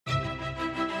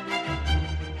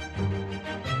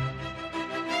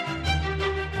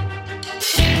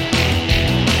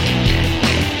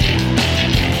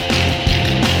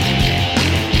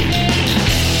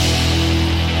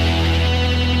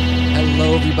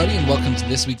everybody, and welcome to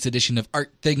this week's edition of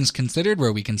Art Things Considered,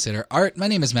 where we consider art. My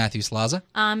name is Matthew Slaza.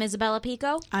 I'm Isabella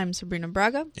Pico. I'm Sabrina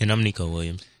Braga. And I'm Nico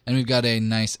Williams. And we've got a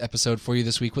nice episode for you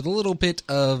this week with a little bit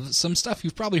of some stuff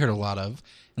you've probably heard a lot of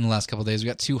in the last couple of days. We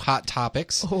got two hot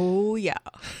topics. Oh, yeah.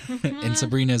 And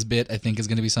Sabrina's bit, I think, is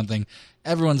going to be something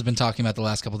everyone's been talking about the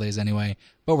last couple of days anyway,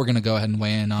 but we're going to go ahead and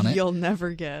weigh in on it. You'll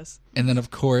never guess. And then, of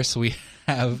course, we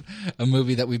have a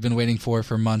movie that we've been waiting for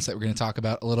months that we're going to talk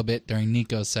about a little bit during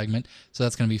Nico's segment, so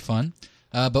that's going to be fun.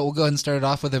 But we'll go ahead and start it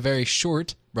off with a very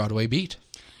short Broadway beat.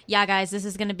 Yeah, guys, this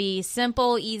is going to be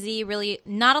simple, easy, really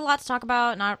not a lot to talk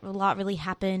about. Not a lot really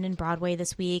happened in Broadway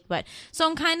this week, so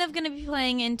I'm kind of going to be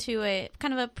playing into a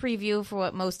kind of a preview for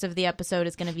what most of the episode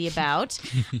is going to be about.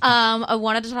 I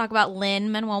wanted to talk about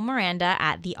Lin-Manuel Miranda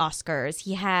at the Oscars.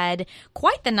 He had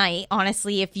quite the night,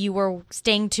 honestly, if you were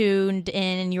staying tuned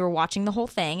in and you were watching the whole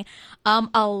thing.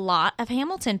 A lot of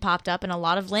Hamilton popped up and a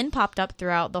lot of Lin popped up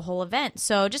throughout the whole event.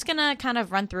 So just going to kind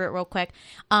of run through it real quick.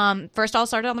 First, I'll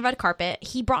start on the red carpet.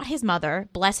 He brought his mother,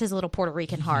 bless his little Puerto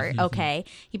Rican heart, okay?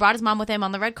 He brought his mom with him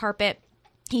on the red carpet.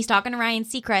 He's talking to Ryan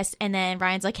Seacrest, and then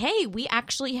Ryan's like, hey, we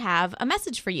actually have a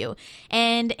message for you.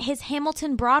 And his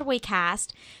Hamilton Broadway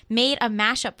cast made a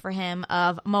mashup for him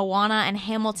of Moana and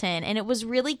Hamilton, and it was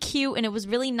really cute, and it was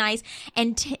really nice.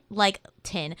 And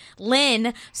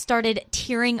Lin started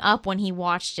tearing up when he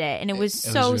watched it, and it was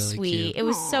so was really sweet. cute. It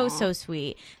was so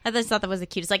sweet. I just thought that was the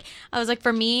cutest. I was like,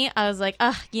 for me, I was like,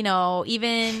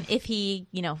 even if he,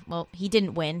 he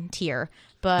didn't win, tear.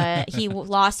 But he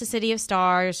lost to City of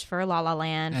Stars for La La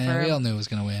Land. And we all knew it was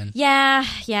going to win. Yeah.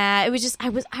 It was just I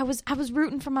was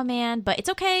rooting for my man, but it's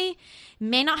okay.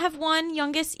 May not have won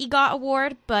Youngest EGOT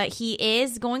award, but he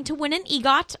is going to win an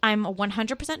EGOT. I'm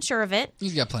 100% sure of it.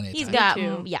 He's got plenty of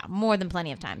time. He's got more than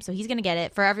plenty of time, so he's going to get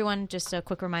it. For everyone, just a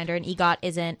quick reminder: an EGOT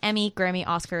is an Emmy, Grammy,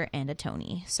 Oscar, and a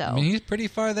Tony. So I mean, he's pretty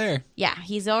far there. yeah,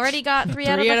 he's already got three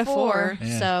out of the four.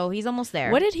 Yeah. So he's almost there.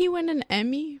 What did he win an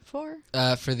Emmy for?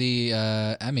 For the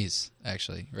Emmys,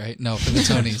 actually, right? No, for the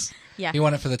Tonys. Yeah. He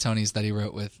won it for the Tonys that he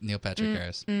wrote with Neil Patrick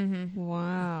Harris.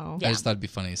 Wow. Yeah. I just thought it'd be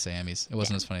funny to say Emmys. It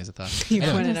wasn't as funny as I thought. He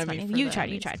Anyway, won an That's Emmy funny. for You the tried,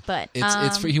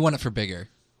 Emmys. but he won it for Bigger.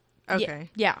 Okay.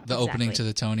 Yeah, The exactly. opening to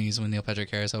the Tonys when Neil Patrick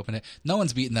Harris opened it. No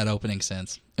one's beaten that opening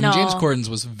since. I No. mean, James Corden's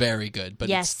was very good, but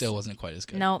Yes. it still wasn't quite as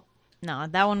good. No,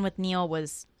 that one with Neil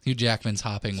was Hugh Jackman's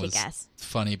hopping was kick-ass.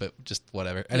 funny, but just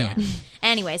whatever. Anyway,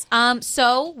 Anyways,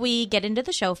 so we get into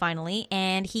the show finally,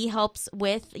 and he helps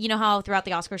with, how throughout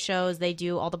the Oscar shows they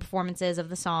do all the performances of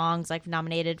the songs, like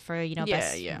nominated for,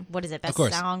 best, what is it, best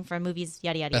course. song for movies,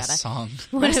 yada, yada, best yada.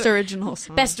 song. Best original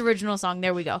song. Best original song,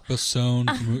 there we go. The sound.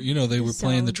 They were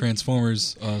playing the Sound.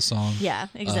 Transformers song. Yeah,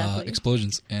 exactly.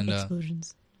 Explosions. And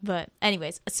Explosions. But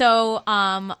anyways, so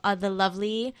the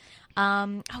lovely... how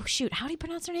do you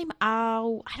pronounce her name? I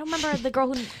don't remember the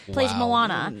girl who plays Wow.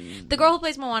 Moana. The girl who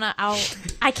plays Moana,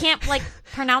 I can't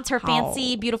pronounce her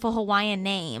fancy, beautiful Hawaiian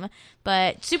name,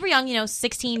 but super young,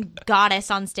 16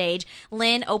 goddess on stage.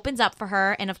 Lin opens up for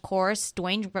her, and of course,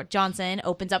 Dwayne Johnson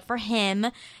opens up for him.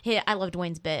 I love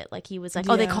Dwayne's bit. He was like,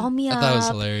 oh, they Yeah. called me I up. thought it was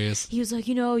hilarious. He was like,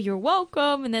 you're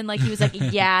welcome. And then he was like,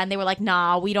 yeah. And they were like,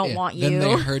 nah, we don't want you. Then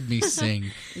they heard me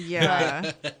sing.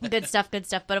 Yeah. Good stuff.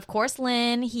 But of course,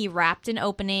 Lin, he rapped an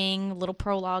opening, little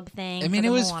prologue thing. I mean, for it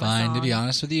the was Moana fine, to song. be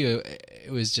honest with you.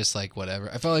 It was just whatever.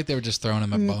 I felt like they were just throwing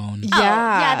him a bone.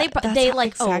 yeah, That's they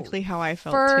exactly how I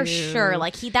felt For too. sure.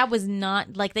 That was not,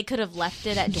 they could have left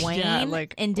it at Dwayne Yeah,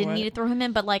 and didn't what? need to throw him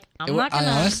in, but, I'm not I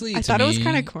gonna... honestly, I to thought it was me,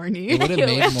 kind of corny. It would have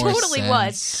made It more totally sense.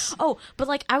 was. Oh,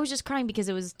 but I was just crying because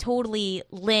it was totally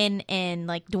Lin and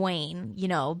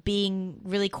Dwayne, being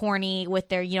really corny with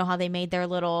their, how they made their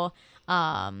little,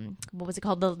 what was it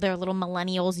called? Their little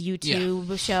millennials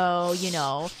YouTube show,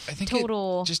 I think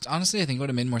total. just honestly, I think it would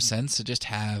have made more sense to just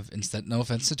have, instead, no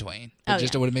offense to Dwayne, Oh,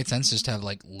 it would have made sense just to have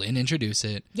Lin introduce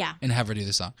it, Yeah. and have her do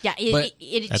the song. Yeah, But-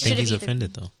 it I should think have he's either-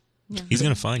 offended, though. He's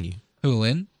going to find you. Who,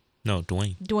 Lin? No,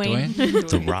 Dwayne. Dwayne.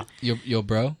 The Rock. Yo,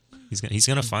 bro. He's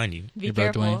gonna find you. Be Your bro,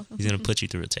 careful. Dwayne. He's going to put you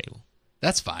through a table.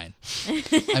 That's fine.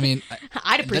 I mean,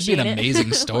 I'd that'd be appreciate an it.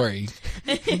 amazing story.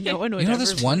 No one would You know, ever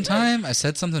this one time I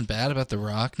said something bad about The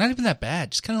Rock. Not even that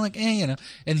bad. Just kind of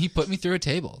and he put me through a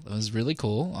table. It was really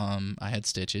cool. I had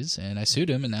stitches, and I sued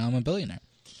him, and now I'm a billionaire.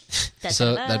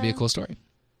 So that'd be a cool story.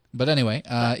 But anyway,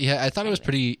 I thought it was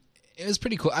pretty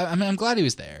cool. I mean, I'm glad he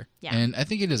was there. Yeah. And I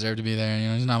think he deserved to be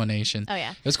there. His nomination. Oh,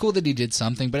 yeah. It was cool that he did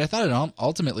something, but I thought it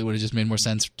ultimately would have just made more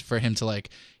sense for him to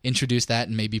introduce that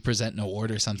and maybe present an award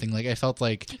or something. Like I felt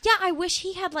like Yeah, I wish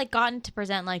he had like gotten to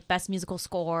present like best musical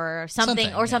score or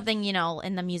something, you know,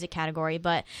 in the music category.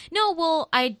 But no, well,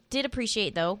 I did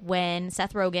appreciate though when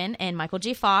Seth Rogen and Michael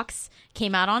J. Fox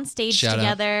came out on stage Shout out.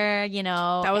 together. You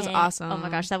know, That was and- awesome. Oh my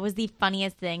gosh, that was the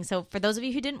funniest thing. So for those of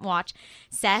you who didn't watch,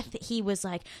 Seth, he was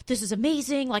like, "This is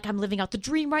amazing! Like I'm living out the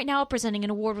dream right now, presenting an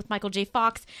award with Michael J.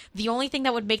 Fox. The only thing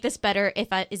that would make this better if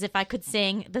I could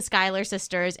sing the Schuyler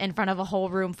Sisters in front of a whole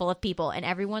room full of people." And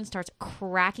everyone starts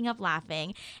cracking up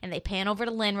laughing, and they pan over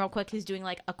to Lynn real quick, who's doing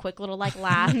like a quick little like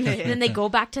laugh. And then they go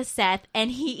back to Seth, and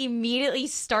he immediately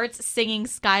starts singing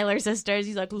Schuyler Sisters.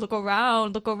 He's like, look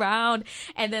around,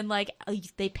 and then like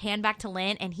they pan back to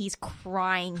Lynn, and he's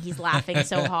crying, he's laughing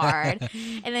so hard.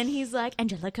 And then he's like,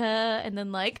 Angelica, and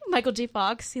then like Michael J.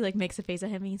 Fox, he like makes a face at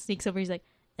him, he sneaks over, he's like,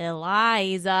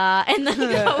 Eliza, and then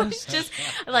it was just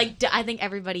like I think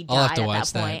everybody I'll have died to at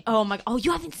watch that point. Oh my! Oh,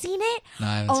 you haven't seen it? No,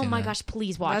 I haven't Oh seen my that. gosh!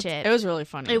 Please watch it. It was really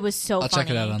funny. It was so I'll funny. check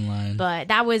it out online. But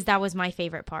that was my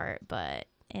favorite part. But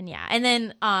and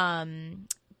then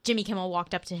Jimmy Kimmel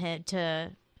walked up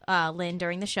to Lynn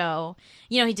during the show.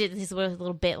 You know, he did this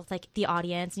little bit with like the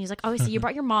audience, and he's like, "Oh, so you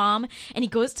brought your mom?" And he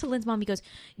goes to Lynn's mom. He goes,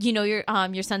 "You know, your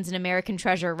son's an American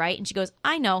treasure, right?" And she goes,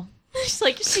 "I know." She's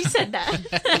like, she said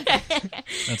that.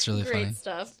 That's really Great funny.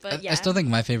 stuff. But yeah, I still think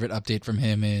my favorite update from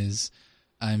him is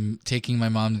I'm taking my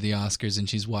mom to the Oscars and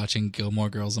she's watching Gilmore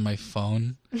Girls on my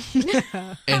phone.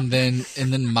 and then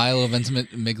Milo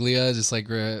Ventimiglia just like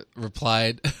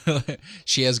replied,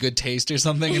 she has good taste or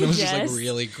something, and it was just Yes. like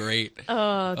really great.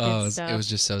 Oh, good stuff. It was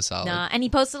just so solid. Nah, and he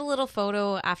posted a little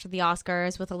photo after the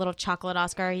Oscars with a little chocolate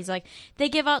Oscar. He's like, they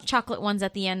give out chocolate ones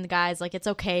at the end, guys. Like, it's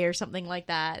okay or something like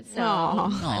that. So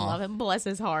Aw. I love him. Bless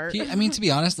his heart. I mean, to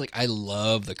be honest, like I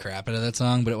love the crap out of that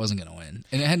song, but it wasn't gonna win,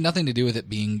 and it had nothing to do with it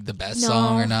being the best No.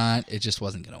 song or not. It just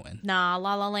wasn't gonna win. Nah,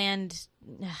 La La Land.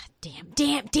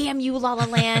 Damn you, La La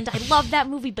Land. I love that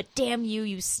movie, but damn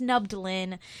you snubbed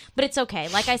Lynn. But it's okay.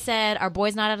 Like I said, our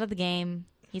boy's not out of the game.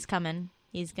 He's coming.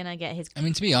 He's gonna get his. I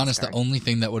mean, to be honest, Oscar. the only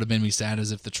thing that would have made me sad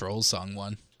is if the Trolls song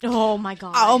won. Oh my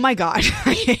god. Oh my god.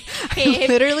 I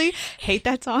literally hate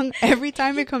that song. Every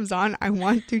time it comes on, I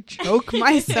want to choke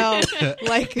myself.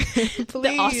 Like, please. The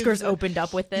Oscars opened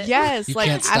up with it. Yes, You like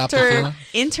can't stop the after feeling.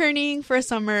 interning for a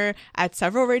summer at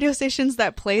several radio stations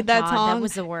that played that God, song, that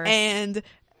was the worst. and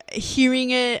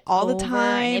hearing it all the Over,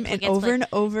 time it and gets over played and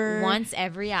over. once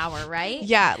every hour, right?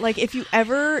 Yeah, like if you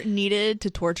ever needed to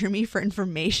torture me for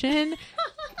information,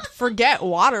 forget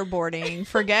waterboarding.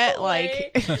 Forget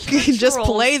like just Troll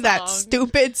play that song.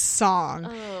 stupid song.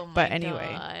 Oh my But anyway,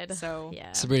 God. so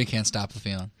yeah. Sabrina can't stop the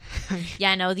feeling.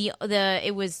 Yeah, no,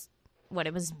 it was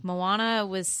Moana, it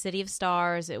was City of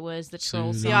Stars, it was the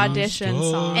Troll City the song, audition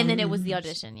song. and then it was the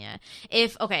audition, yeah. Yeah,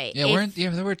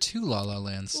 there were 2 La La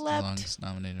Land Slept songs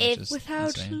nominated. if- Which is without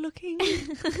insane. looking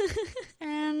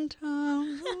and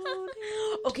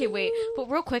Okay, wait, but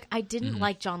real quick, I didn't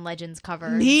like John Legend's cover.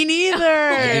 me neither.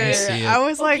 didn't see it. I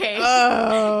was like, Okay.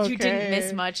 oh, You didn't okay.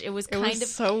 miss much. It was It kind was of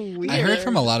so weird. I heard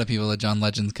from a lot of people that John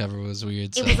Legend's cover was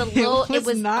weird. So. it was a little was it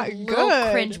was not a little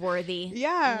good. cringeworthy.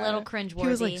 Yeah. A little cringeworthy. He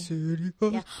was like, City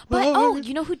of yeah. But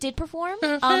you know who did perform?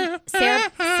 Sarah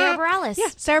Bareilles. Yeah,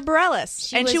 Sarah Bareilles,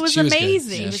 She and she was- was She was good,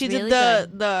 amazing. yeah. She She was did really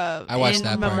the I watched in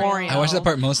that part. memorial. I watched that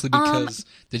part mostly because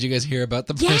did you guys hear about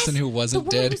the Yes, person who wasn't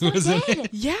the woman dead? who's not was in dead.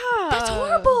 it? Yeah, That's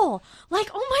horrible. Like,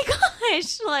 oh my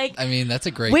gosh. Like, I mean, that's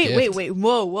a great. Wait, gift.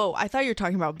 whoa! I thought you were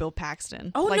talking about Bill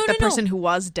Paxton. Oh, like no, the no, no. person who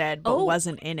was dead but Oh.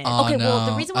 wasn't in it. Oh, okay, well,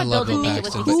 the no. reason I why Bill love didn't Bill make it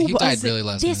was Paxton, because but he Who died was really it?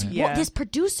 last this minute. Yeah.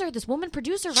 this woman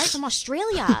producer, right, from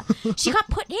Australia. She got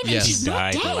put in and Yes. she's He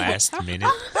not died dead. last minute.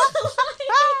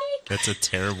 That's a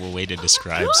terrible way to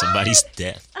describe somebody's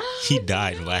death. He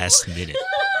died last minute.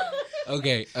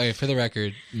 Okay, for the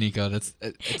record, Nico, it's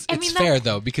I mean, fair that-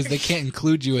 though because they can't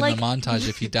include you in Like- the montage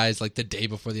if he dies like the day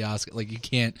before the Oscar. Like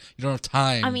you don't have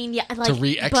time. I mean, yeah, like, to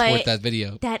re-export but that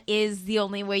video. That is the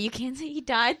only way you can say he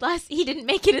died he didn't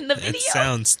make it in the video. That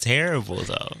sounds terrible,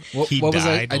 though. What He was I?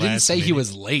 died I didn't last say he minute.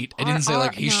 was late. I didn't say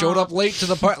like he no. showed up late to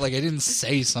the part. Like I didn't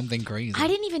say something crazy. I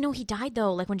didn't even know he died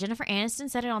though. Like when Jennifer Aniston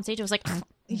said it on stage, I was like, "What?"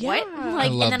 Yeah. Like, I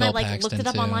love and then I Bill like looked Paxton, it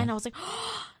up too. online. I was like,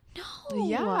 no.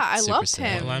 Yeah, I Super loved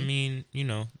sad. him. Well, I mean,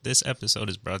 this episode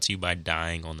is brought to you by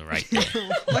dying on the right day. Oh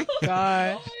my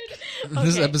god.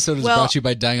 This episode is brought to you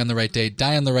by Dying on the Right Day.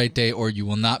 Die on the right day, or you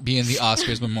will not be in the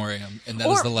Oscars memoriam, and that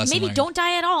is the lesson maybe learned. don't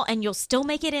die at all, and you'll still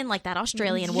make it in, like that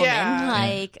Australian woman.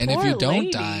 Like, and if you don't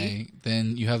lady. die,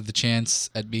 then you have the chance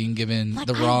at being given like,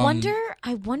 the wrong.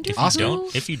 I wonder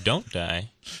If you don't die,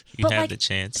 you have the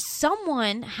chance.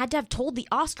 Someone had to have told the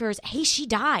Oscars, "Hey, she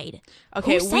died."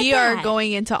 Okay, Who said we that? are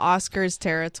going into Oscars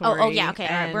territory. Oh yeah. Okay,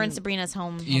 all right. We're in and- Sabrina's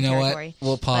home You know territory. what?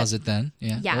 We'll pause it then.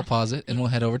 Yeah, Yeah. we'll pause it, and we'll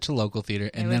head over to local theater,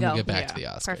 and There we then we'll go. get back Yeah. to the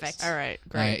Oscars. Perfect. All right,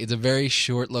 great. All right, it's a very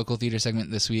short local theater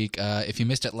segment this week. If you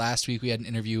missed it last week, we had an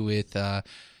interview with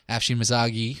Afshin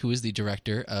Mizagi, who is the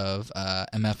director of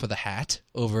MF with a Hat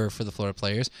over for the Florida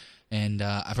Players. And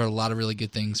I've heard a lot of really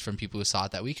good things from people who saw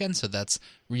it that weekend, so that's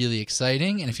really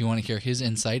exciting. And if you want to hear his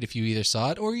insight, if you either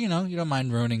saw it or, you don't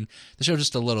mind ruining the show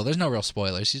just a little, there's no real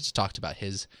spoilers. He just talked about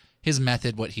his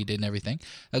method, what he did and everything.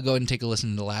 I'll go ahead and take a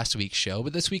listen to last week's show.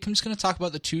 But this week, I'm just going to talk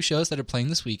about the two shows that are playing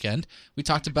this weekend. We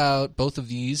talked about both of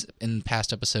these in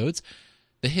past episodes.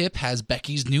 The Hip has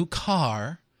Becky's New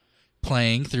Car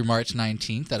playing through March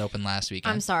 19th. That opened last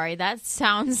weekend. I'm sorry. That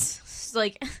sounds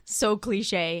like so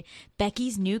cliche.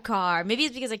 Becky's new car. Maybe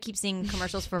it's because I keep seeing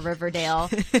commercials for Riverdale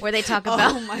where they talk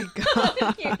about. Oh my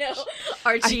god!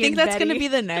 Archie. I think and that's Betty. going to be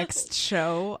the next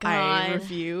show I God.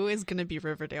 review is going to be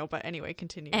Riverdale. But anyway,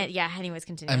 continue. Anyways,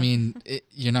 continue. I mean,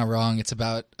 you're not wrong. It's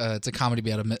about it's a comedy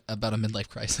about a midlife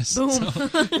crisis. Boom.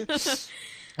 So,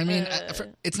 I mean,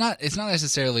 it's not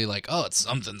necessarily like, oh, it's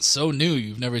something so new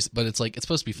you've never. But it's like it's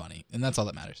supposed to be funny, and that's all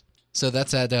that matters. So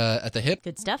that's at the Hip.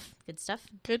 Good stuff. Good stuff.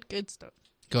 Good stuff.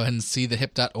 Go ahead and see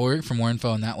thehip.org for more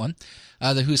info on that one.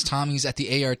 The Who's Tommy's at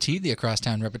the ART, the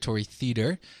Acrosstown Repertory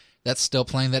Theater. That's still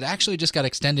playing. That actually just got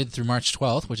extended through March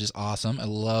 12th, which is awesome. I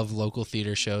love local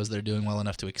theater shows that are doing well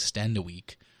enough to extend a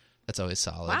week. That's always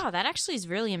solid. Wow, that actually is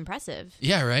really impressive.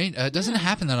 Yeah, right? It doesn't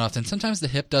happen that often. Sometimes the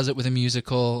Hip does it with a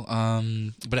musical,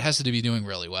 but it has to be doing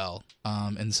really well.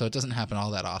 And so it doesn't happen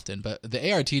all that often. But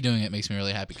the ART doing it makes me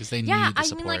really happy because they need the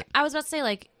support. I mean, I was about to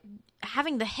say,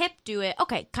 having the Hip do it,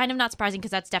 okay, kind of not surprising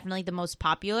because that's definitely the most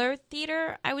popular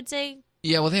theater, I would say.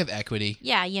 Yeah, well, they have equity.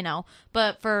 Yeah,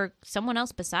 but for someone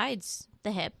else besides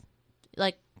the Hip,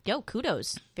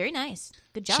 kudos. Very nice.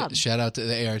 Good job. Shout out to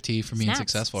the ART for being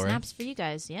successful, right? Snaps for you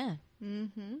guys, yeah.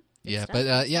 Mm-hmm. Yeah, stuff.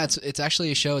 but it's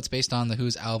actually a show. It's based on the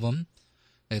Who's album.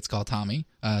 It's called Tommy.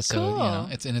 So Cool.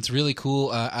 it's really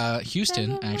cool.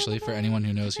 Houston, actually, for anyone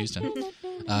who knows Houston,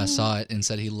 saw it and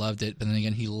said he loved it. But then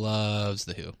again, he loves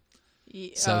the Who.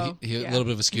 So he a little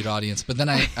bit of a skewed audience. But then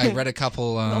I read a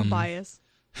couple. No bias.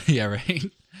 Yeah, right.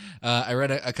 I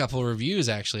read a couple reviews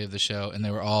actually of the show, and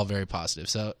they were all very positive.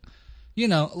 So, a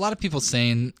lot of people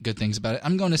saying good things about it.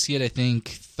 I'm going to see it, I think,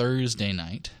 Thursday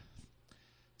night.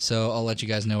 So I'll let you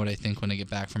guys know what I think when I get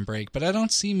back from break. But I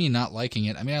don't see me not liking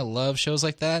it. I mean, I love shows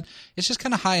like that. It's just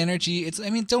kind of high energy.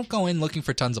 Don't go in looking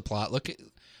for tons of plot. Look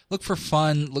for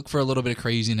fun. Look for a little bit of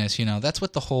craziness. That's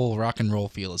what the whole rock and roll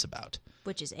feel is about.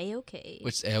 Which is A-okay.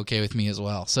 Which is A-okay with me as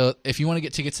well. So if you want to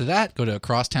get tickets to that, go to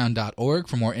acrosstown.org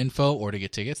for more info or to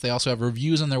get tickets. They also have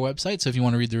reviews on their website. So if you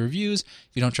want to read the reviews,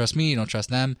 if you don't trust me, you don't trust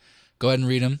them, go ahead and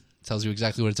read them. It tells you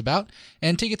exactly what it's about.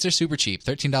 And tickets are super cheap.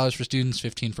 $13 for students,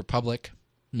 $15 for public,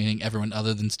 meaning everyone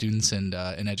other than students and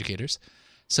educators.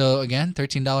 So again,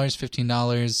 $13,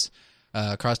 $15,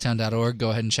 acrosstown.org.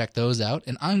 Go ahead and check those out.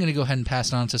 And I'm going to go ahead and pass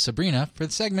it on to Sabrina for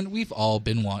the segment we've all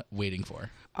been waiting for.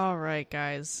 All right,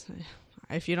 guys.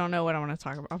 If you don't know what I want to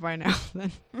talk about by now,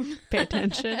 then pay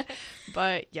attention.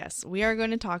 But yes, we are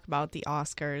going to talk about the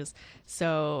Oscars.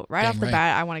 So off the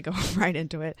bat, I want to go right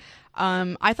into it.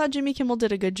 I thought Jimmy Kimmel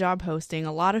did a good job hosting.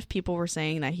 A lot of people were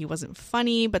saying that he wasn't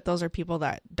funny, but those are people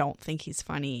that don't think he's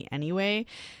funny anyway.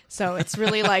 So it's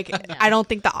really I don't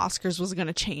think the Oscars was going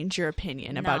to change your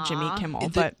opinion about Jimmy Kimmel.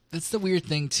 But that's the weird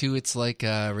thing too. It's like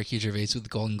Ricky Gervais with the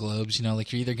Golden Globes. You're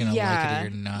either going to like it or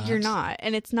you're not. You're not,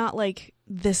 and it's not like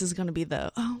this is going to be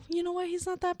you know what? He's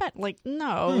not that bad.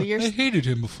 No, I hated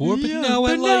him before, but now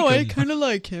I like him. I kind of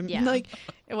like him. Yeah.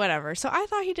 Whatever. So I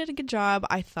thought he did a good job.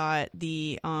 I thought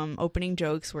the opening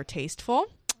jokes were tasteful,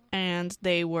 and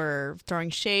they were throwing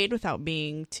shade without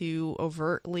being too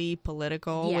overtly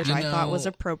political, which I thought was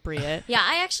appropriate. Yeah,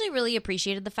 I actually really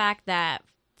appreciated the fact that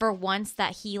for once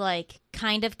that he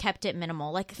kind of kept it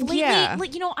minimal. Lately,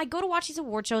 I go to watch these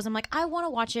award shows. I'm I want to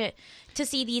watch it to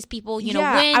see these people, win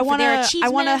for their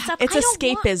achievement and stuff. It's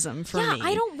escapism for me. Yeah,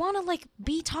 I don't want to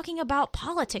be talking about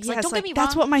politics. Yes, don't get me wrong.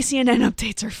 That's what my CNN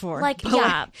updates are for. I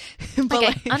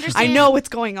understand. I know what's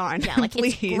going on. Yeah,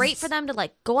 please. It's great for them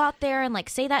to go out there and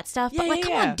say that stuff. But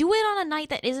come on, do it on a night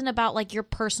that isn't about your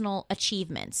personal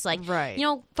achievements. Right.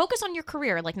 Focus on your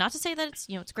career. Not to say that it's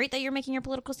it's great that you're making your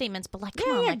political statements, but come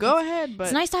on, go ahead. But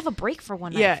it's nice to have a break make for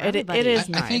one night. Yeah, for it everybody. is.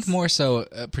 I think more so,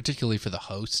 particularly for the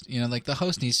host. You know, like the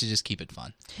host needs to just keep it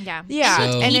fun. Yeah. Yeah,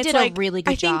 So- and He it's did a like, really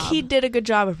good I think job. he did a good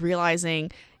job of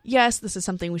realizing, yes, this is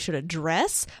something we should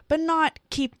address, but not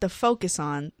keep the focus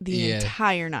on the Yeah.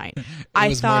 entire night. It I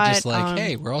was thought, more just like,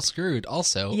 hey, we're all screwed.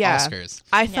 Also, yeah. Oscars.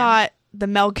 I thought the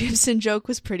Mel Gibson joke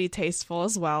was pretty tasteful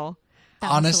as well. That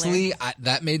was Honestly,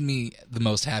 that made me the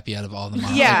most happy out of all the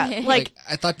monologues. Yeah, like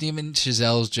I thought Damon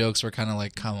Chazelle's jokes were kind of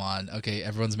like, come on, okay,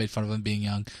 everyone's made fun of him being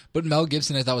young, but Mel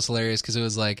Gibson I thought was hilarious because it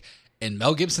was like, and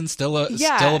Mel Gibson's still a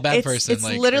bad person. It's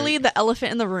like, literally the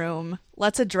elephant in the room.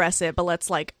 Let's address it, but let's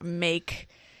like make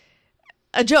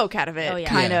a joke out of it, Oh, yeah.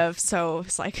 kind Yeah. of. So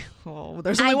it's like, well,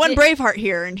 there's only I one did- Braveheart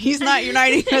here, and he's not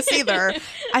uniting us either.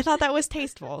 I thought that was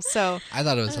tasteful. So I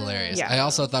thought it was hilarious. yeah. I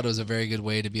also thought it was a very good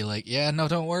way to be like, yeah, no,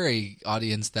 don't worry,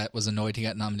 audience that was annoyed he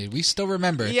got nominated. We still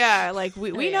remember. yeah, like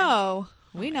we yeah. know.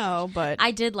 We know, but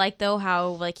I did like though how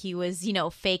like he was, you know,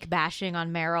 fake bashing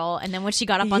on Meryl, and then when she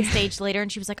got up on Yeah. stage later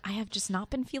and she was like, "I have just not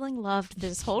been feeling loved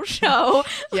this whole show."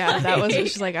 yeah, that was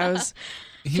just like I was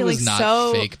He feeling was not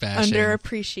so fake bashing.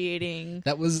 underappreciating.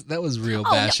 That was real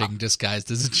Oh, yeah. bashing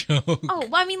disguised as a joke. Oh,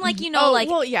 well, I mean, like you know, Oh, like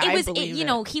well, yeah, it I was, believe you it.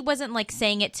 know, he wasn't like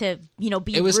saying it to, you know,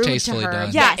 be It was rude to tastefully her.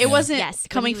 done. Yeah, Yes, it wasn't yes,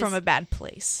 but coming he from was- a bad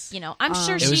place. You know, I'm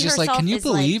sure It she was just like, herself can you is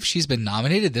believe she's been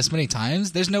nominated this many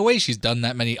times? There's no way she's done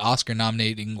that many Oscar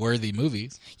nominating worthy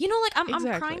movies. you know, like I'm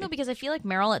Exactly. crying though because I feel like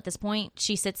Meryl at this point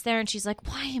she sits there and she's like,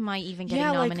 why am I even getting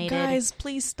Yeah, like nominated? guys,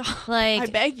 please stop. Like, I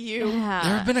beg you. yeah.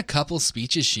 There have been a couple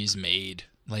speeches she's made,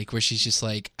 like where she's just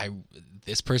like,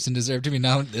 this person deserved to be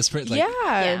nominated. This person, like,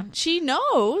 yeah, she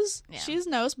knows. Yeah. She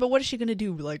knows, but what is she gonna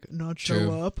do? Like not show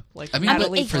True. up? Like I mean,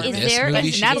 Natalie but for is Portman. this there- movie,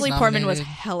 is she Natalie gets Portman was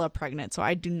nominated. hella pregnant, so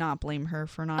I do not blame her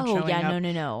for not Oh showing yeah, up.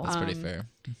 no. That's pretty fair.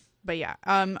 But yeah,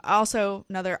 also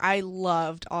I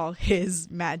loved all his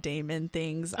Matt Damon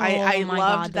things. I Oh my loved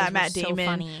God, that those Matt were so Damon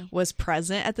funny. was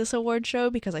present at this award show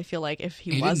because I feel like if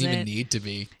he, He wasn't, didn't even need to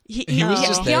be. he was yeah,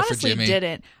 just he there for honestly Jimmy.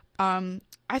 didn't.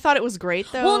 I thought it was great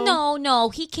though. Well, no,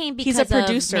 he came because He's a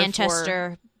producer of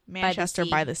Manchester. Manchester Sea.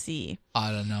 by the Sea.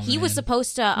 I don't know. He was man.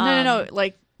 supposed to. No,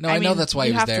 like No, I know mean, that's why he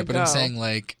you was have there, to but I'm go. saying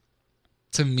like,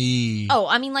 to me, Oh,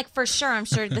 I mean, like for sure. I'm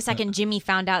sure the second Jimmy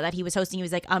found out that he was hosting, he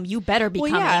was like, "You better be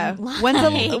Well, coming." yeah.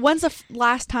 Like- When's the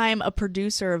last time a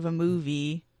producer of a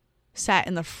movie sat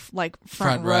in the front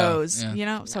Front row, rows? yeah. You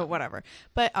know, so whatever.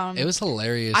 But it was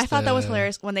hilarious. I thought that was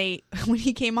hilarious when he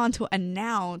came on to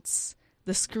announce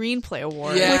the screenplay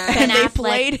award. Yeah. Ben And they Affleck,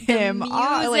 played him. the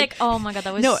off, music. like, Oh my god,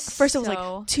 that was no, first it was so-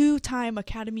 like 2-time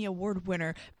Academy Award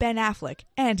winner Ben Affleck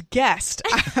and guest.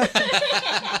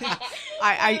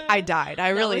 I died. I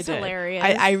really was did. hilarious.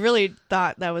 I really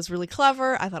thought that was really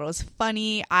clever. I thought it was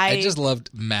funny. I just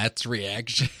loved Matt's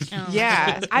reaction. Oh,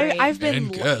 yeah. that was great. I've been.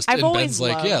 And guest, I've and always Ben's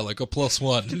like, loved- yeah, like a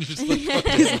 +1. Just like,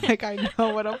 He's like, I know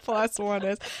what a +1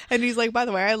 is, and he's like, by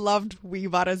the way, I loved We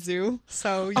Bought a Zoo,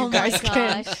 so you Oh my guys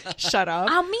can gosh. shut up.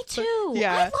 Me too.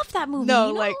 Yeah. I love that movie. No,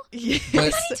 you know? like, yeah.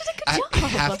 but did a good I job.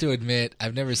 have to admit,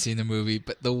 I've never seen the movie,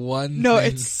 but the one no,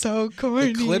 thing- it's so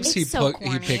corny. the clips It's so he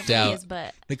corny, picked it really out. is,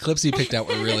 but The clips he picked out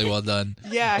were really well done.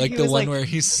 Yeah, like he the was one like- where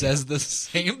he says the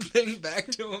same thing back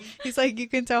to him. He's like, you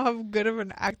can tell how good of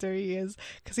an actor he is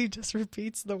because he just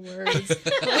repeats the words.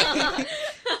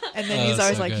 And then Oh, he's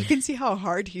always so like, good. you can see how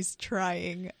hard he's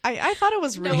trying. I thought it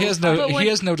was No, really He has fun. no But when- he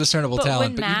has no discernible but when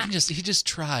talent, but Matt- he just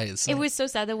tries. it was so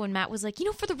sad that when Matt was like,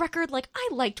 for the record, like I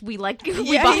liked We Bought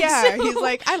Yeah, Zoo. he's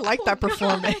like, I like that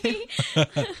performance.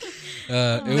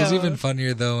 It was No. even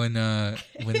funnier though when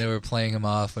they were playing him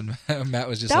off, and Matt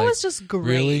was just That like, was just great.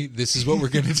 really, this is what we're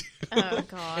gonna do. Oh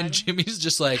god. And Jimmy's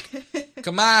just like,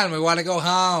 come on, we want to go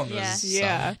home. It Yeah. was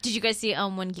Yeah. Did you guys see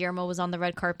when Guillermo was on the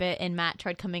red carpet and Matt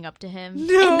tried coming up to him?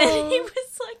 No. And then he was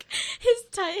like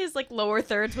his like lower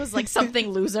thirds was like something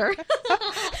loser.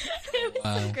 It was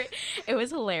Wow. so great. It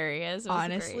was hilarious. It was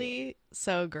Honestly,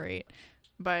 so great.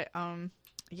 But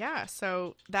yeah,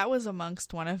 so that was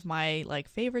amongst one of my like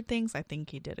favorite things. I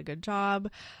think he did a good job.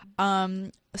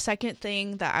 Second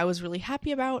thing that I was really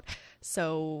happy about,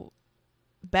 so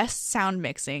best sound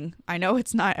mixing. I know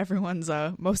it's not everyone's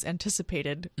most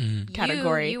anticipated Mm.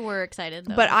 category. You were excited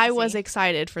though. but I to was see.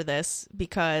 excited for this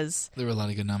because There were a lot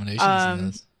of good nominations in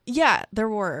this. yeah, there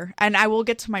were. And I will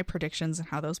get to my predictions and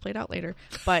how those played out later.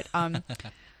 But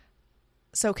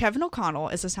so Kevin O'Connell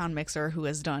is a sound mixer who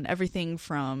has done everything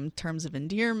from Terms of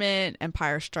Endearment,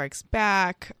 Empire Strikes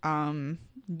Back,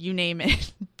 you name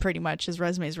it, pretty much. His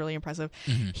resume is really impressive.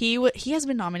 He has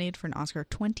been nominated for an Oscar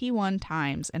 21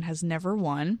 times and has never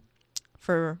won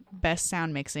for best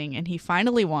sound mixing, and he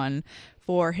finally won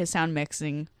for his sound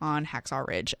mixing on Hacksaw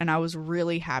Ridge, and I was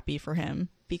really happy for him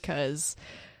because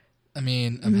I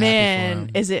mean, I'm happy for man, him.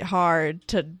 is it hard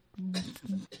to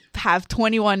have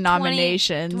 21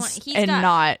 nominations and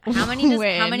not how many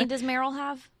win. How many does Meryl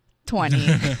have? 20.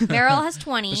 Meryl has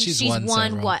 20. But she's won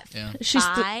several. what? Yeah. She's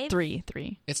five? three.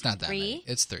 It's not that Three? many.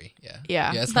 It's 3. Yeah.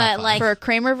 Yeah. It's But, not five. like- For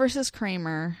Kramer versus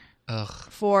Kramer, Ugh.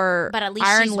 for But at least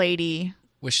Iron she's- Lady,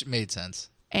 Wish it made sense.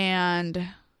 and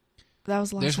that was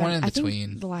the last There's time. one in I think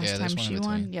between. the last Yeah, there's time one she in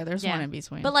won. between. Yeah, there's Yeah. one in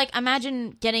between. But like,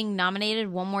 imagine getting nominated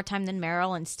one more time than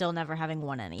Meryl and still never having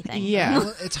won anything. yeah.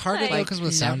 Well, it's hard to Like, know because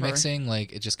with sound never. mixing,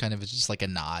 like it just kind of is just like a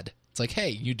nod. It's like, hey,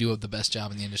 you do have the best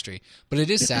job in the industry. But it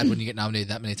is sad when you get nominated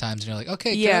that many times and you're like,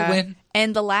 okay, Yeah. can I win?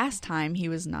 And the last time he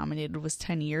was nominated was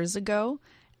 10 years ago.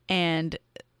 And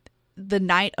the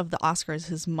night of the Oscars,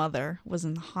 his mother was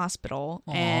in the hospital.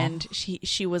 Aw. And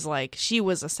she was like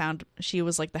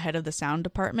the head of the sound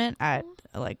department at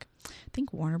like, I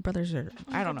think Warner Brothers or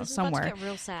I don't know, This is about to somewhere. get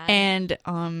real sad.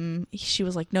 And she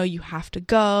was like, no, you have to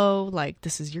go. Like,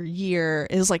 this is your year.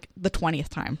 It was like the 20th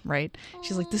time, right?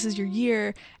 She's like, this is your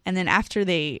year. And then after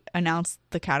they announced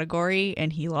the category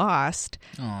and he lost,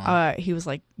 Aw. he was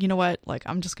like, you know what? Like,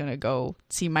 I'm just going to go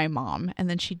see my mom. And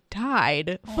then she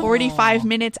died 45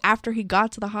 minutes after he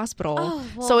got to the hospital. Oh,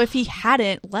 well- So if he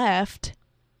hadn't left,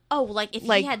 oh, like if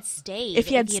like, he had stayed, if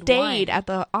he had stayed won, at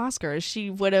the Oscars, she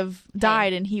would have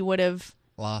died and he would have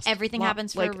Lost. everything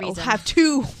happens for a reason. have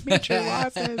 2 major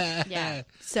losses. Yeah.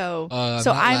 So, I'm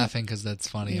so not I'm laughing because that's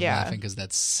funny. I'm Yeah. laughing because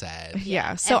that's sad.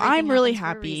 yeah. So Everything I'm really happens for a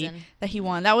happy reason. that he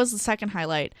won. That was the second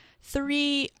highlight.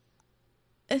 3.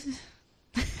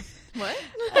 What?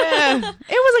 It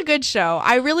was a good show.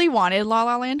 I really wanted La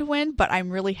La Land to win, but I'm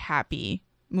really happy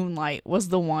Moonlight was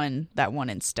the one that won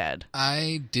instead.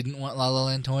 I didn't want La La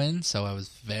Land to win, so I was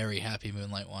very happy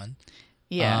Moonlight won.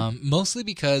 Yeah. Mostly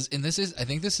because, and I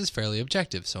think this is fairly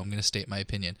objective, so I'm going to state my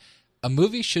opinion. A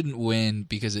movie shouldn't win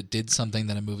because it did something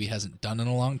that a movie hasn't done in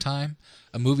a long time.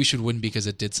 A movie should win because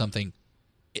it did something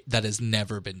that has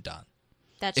never been done.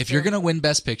 That's If true. you're going to win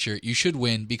Best Picture, you should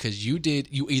win because you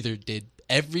either did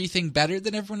everything better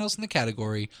than everyone else in the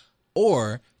category,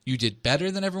 or you did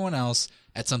better than everyone else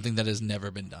at something that has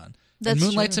never been done. That's and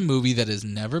Moonlight's true. a movie that has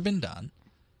never been done.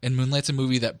 And Moonlight's a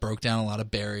movie that broke down a lot of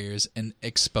barriers and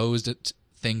exposed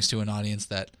things to an audience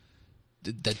that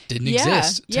didn't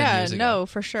exist 10 years ago. No,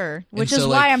 for sure. Which so, is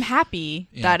like, why I'm happy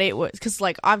yeah. that it was, because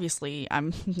like obviously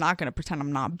I'm not gonna pretend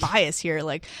I'm not biased here.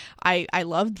 Like I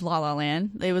loved La La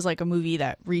Land. It was like a movie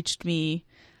that reached me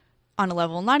on a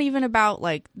level not even about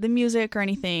like the music or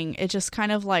anything. It just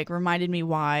kind of like reminded me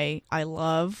why I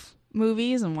love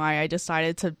movies and why I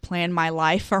decided to plan my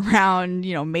life around,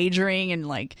 you know, majoring in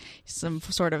like some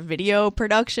sort of video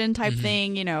production type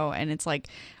thing, you know, and it's like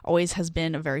always has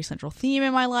been a very central theme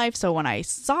in my life. So when I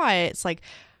saw it, it's like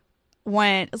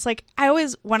when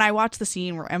I watch the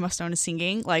scene where Emma Stone is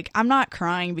singing, like I'm not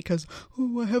crying because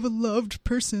I have a loved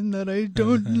person that I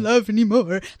don't love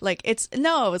anymore. Like it's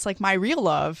like my real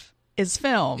love is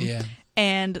film. Yeah.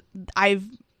 And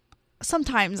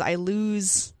sometimes I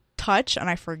lose touch and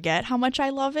I forget how much I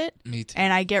love it. Me too.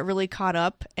 And I get really caught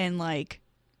up in like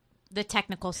the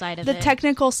technical side of the it.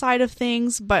 technical side of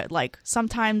things, but like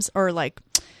sometimes, or like,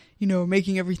 you know,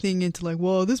 making everything into like,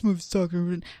 well, this movie's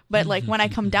talking. But like when I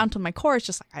come down to my core, it's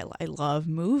just like I love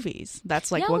movies.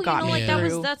 That's like yeah, what well, got you know, me like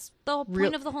through. that's the whole point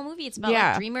real- of the whole movie. It's about Yeah.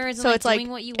 like dreamers and So like it's like doing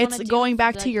what you want it's to do. going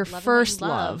back like, to your loving what first you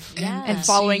love Yeah. and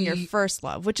following your See- first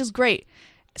love, which is great.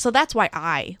 So that's why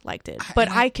I liked it. I- But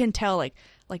and I- I can tell like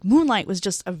Moonlight was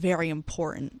just a very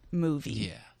important movie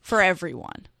Yeah. for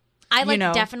everyone. I like you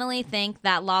know? definitely think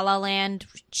that La La Land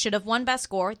should have won Best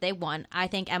Score. They won. I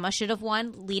think Emma should have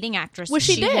won Leading Actress. Well,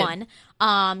 she did.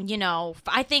 won. You know,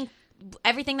 I think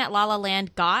everything that La La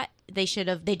Land got, they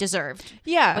deserved.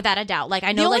 Yeah. Without a doubt. Like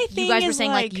I The know, only like you thing guys were is,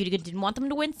 saying, like like- you didn't want them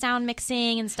to win sound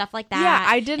mixing and stuff like that. Yeah,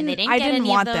 I and didn't. they didn't I get didn't any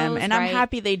want of them, those, and I'm right?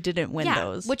 happy they didn't win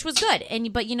those. which was good.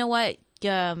 But you know what?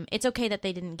 It's okay that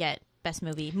they didn't get Best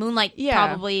Movie. Moonlight Yeah.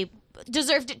 probably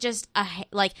deserved it just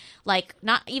like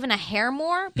not even a hair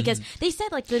more, because they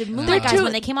said like the Moonlight guys too-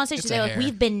 when they came on stage, It's they're a like, hair.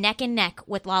 we've been neck and neck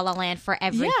with La La Land for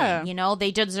everything. Yeah. You know,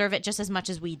 they deserve it just as much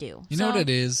as we do. You know what it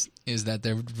is that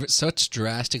they're such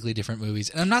drastically different movies.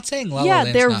 And I'm not saying La La yeah,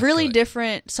 Land's they're not really good.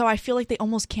 different. So I feel like they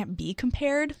almost can't be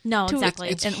compared. No, to exactly.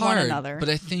 It's in hard, one another. but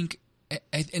I think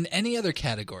in any other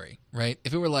category, right?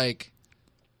 If it were like,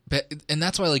 and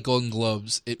that's why like Golden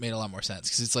Globes, it made a lot more sense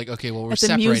because it's like, okay, well, we're It's a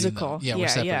separating musical. them. Yeah, we're Yeah,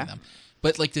 separating yeah. them.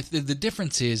 But like the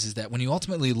difference is that when you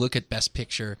ultimately look at Best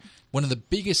Picture, one of the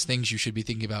biggest things you should be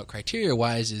thinking about criteria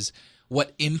wise is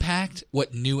what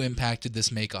new impact did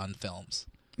this make on films?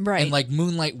 Right. And like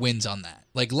Moonlight wins on that.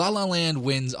 Like La La Land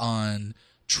wins on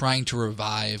trying to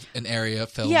revive an area of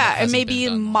film. that yeah, and hasn't maybe been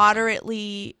done in a long time.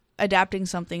 moderately adapting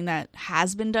something that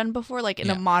has been done before, like in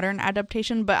a modern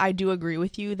adaptation. But I do agree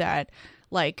with you that,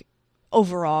 like,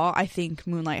 overall, I think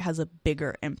Moonlight has a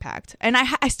bigger impact. And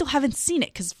I still haven't seen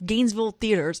it because Gainesville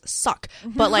theaters suck.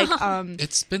 But, like...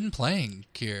 it's been playing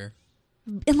here.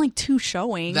 In, like, 2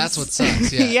 showings. That's what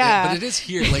sucks, yeah. Yeah. But it is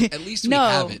here. Like, at least we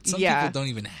have it. Some people don't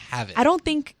even have it. I don't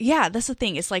think... Yeah, that's the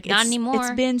thing. It's like... Not anymore.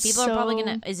 It's been people are probably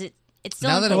going to... Is it... It's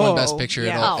still now that it won Best Picture,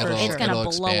 it's gonna it'll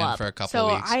blow expand up for a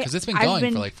couple weeks because it's been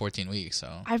going for like 14 weeks. So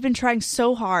I've been trying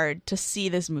so hard to see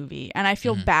this movie, and I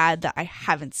feel bad that I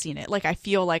haven't seen it. Like I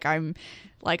feel like I'm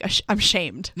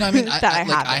shamed. No, I mean that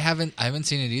I haven't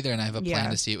seen it either, and I have a plan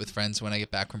to see it with friends when I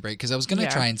get back from break because I was gonna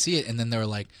try and see it, and then they were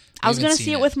like, I was gonna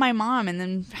see it with my mom, and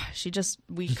then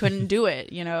we couldn't do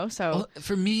it, you know. So well,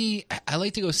 for me, I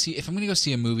like to go see if I'm gonna go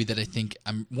see a movie that I think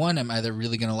I'm either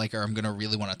really gonna like or I'm gonna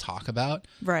really want to talk about.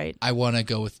 Right. I want to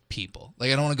go with people.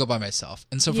 Like I don't want to go by myself.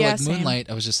 And so for like Moonlight,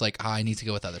 I was just like, I need to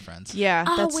go with other friends. Yeah.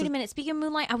 Oh, wait a minute. Speaking of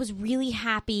Moonlight, I was really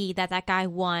happy that guy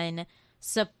won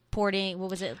supporting. What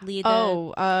was it?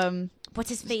 What's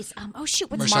his face? Oh shoot,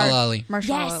 what's Mahershala Ali.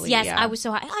 Mahershala Ali. Yes, I was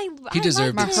so happy. He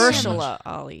deserved it. Mahershala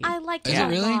Ali. I liked him. Is it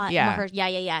really? Lot. Yeah.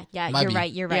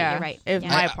 You're right.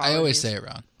 I always say it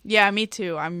wrong. Yeah, me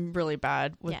too. I'm really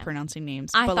bad with pronouncing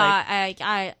names. I but thought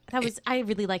I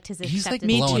really liked his acceptance. He's like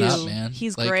blowing up, man.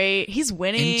 He's like, great. He's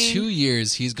winning. In 2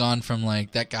 years, he's gone from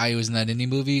like that guy who was in that indie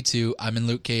movie to I'm in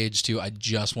Luke Cage to I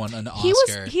just won an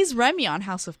Oscar. He's Remy on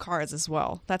House of Cards as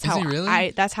well. That's how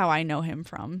that's how I know him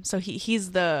from. So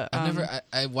he's the.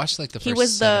 I watched like the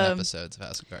first 7 episodes of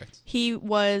House of Cards. He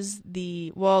was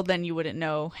then you wouldn't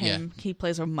know him. Yeah. He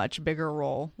plays a much bigger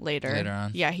role later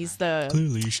on. Yeah, he's the.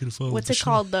 Clearly, you should have followed. What's it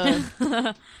called?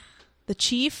 The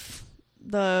chief,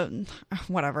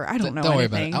 whatever. I don't know. Don't anything.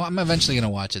 worry about it. I'm eventually gonna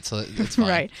watch it, so it's fine.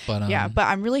 Right. But but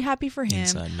I'm really happy for him.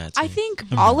 I think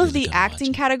I'm all really of the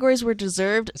acting categories were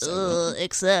deserved,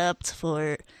 except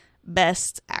for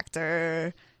best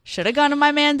actor. Should have gone to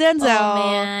my man Denzel. Oh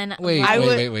man!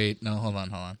 Wait. No, hold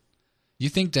on. You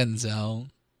think Denzel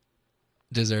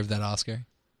deserved that Oscar?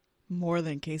 More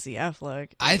than Casey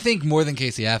Affleck. I think more than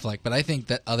Casey Affleck, but I think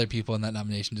that other people in that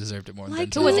nomination deserved it more than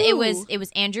Denzel. Who was it? It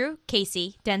was Andrew,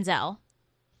 Casey, Denzel,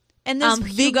 and this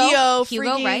Hugo,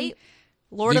 right?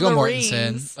 Lord Viggo of the Mortensen.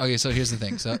 Rings. Okay, so here's the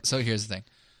thing. So here's the thing.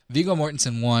 Viggo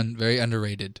Mortensen, 1, very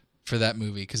underrated for that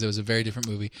movie because it was a very different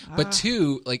movie. But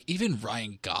 2, like even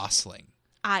Ryan Gosling.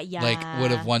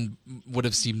 Would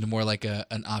have seemed more like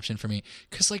an option for me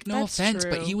because like no offense,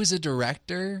 but he was a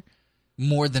director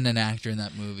more than an actor in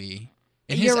that movie.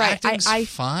 And his acting's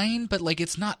fine, but like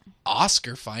it's not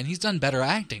Oscar fine. He's done better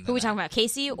acting. Who are we talking about,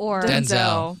 Casey or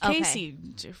Denzel? Okay. Casey,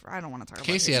 I don't want to talk about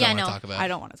Casey. I don't want to talk about. I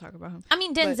don't want to talk about him. I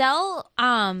mean, Denzel.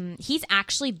 He's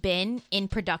actually been in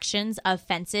productions of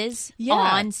Fences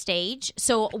on stage.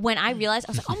 So when I realized,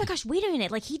 I was like, oh my gosh, wait a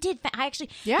minute! Like he did. I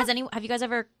actually. Yeah. Have you guys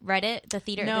ever read it? The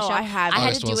theater. No, the show? I haven't. I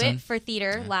had to do it for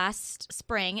theater last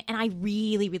spring, and I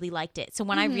really, really liked it. So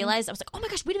when I realized, I was like, oh my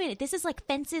gosh, wait a minute! This is like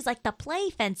Fences, like the play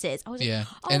Fences. I was like,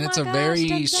 oh and my it's a gosh, very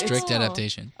Denzel. strict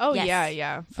adaptation. Oh yes.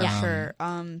 yeah, for sure.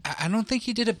 I don't think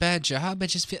he did a bad job. I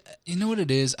just feel, you know what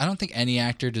it is? I don't think any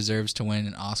actor deserves to win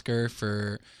an Oscar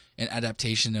for an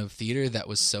adaptation of theater that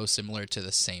was so similar to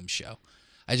the same show.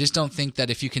 I just don't think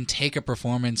that if you can take a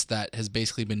performance that has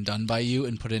basically been done by you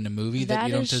and put it in a movie that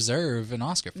you don't deserve an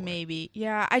Oscar for. Maybe.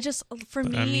 Yeah,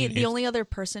 the only other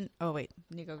person... Oh, wait.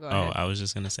 Nico, go ahead. I was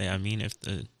just going to say, I mean, if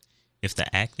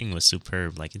the acting was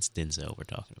superb, like it's Denzel we're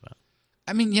talking about.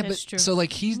 I mean, yeah, but true. So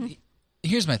like here's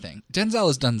my thing. Denzel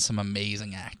has done some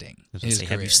amazing acting in his career.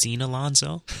 Have you seen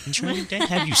Alonzo in Training Day?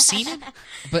 Have you seen him?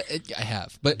 I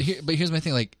have. But here's my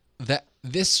thing. Like that,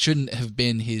 this shouldn't have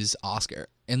been his Oscar.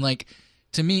 And like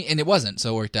to me, and it wasn't,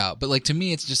 so it worked out. But like to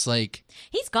me, it's just like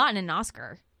he's gotten an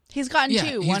Oscar. He's gotten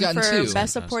 2. One for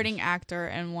Best Supporting Actor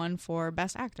and one for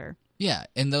Best Actor. Yeah,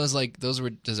 and those were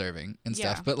deserving and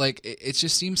stuff. But like it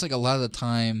just seems like a lot of the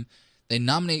time they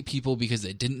nominate people because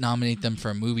they didn't nominate them for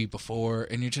a movie before,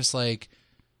 and you're just like,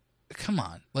 come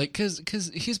on, like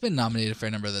because he's been nominated for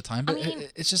a number of the time, but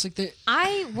it's just like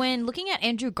when looking at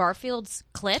Andrew Garfield's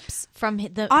clips from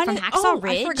Hacksaw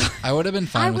Ridge, I would have been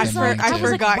fine with him. I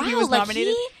forgot he was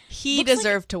nominated. He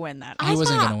deserved to win that. He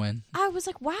wasn't going to win. I was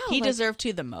like, wow, he deserved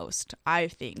to the most. I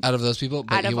think out of those people,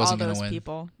 but he wasn't going to win.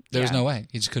 People. There was no way.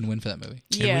 He just couldn't win for that movie.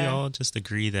 Can we all just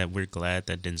agree that we're glad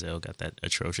that Denzel got that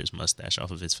atrocious mustache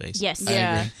off of his face? Yes.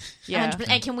 Yeah. Yeah.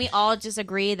 And can we all just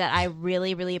agree that I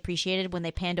really, really appreciated when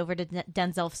they panned over to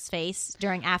Denzel's face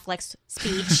during Affleck's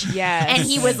speech? Yes. And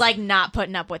he was like not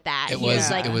putting up with that. It He was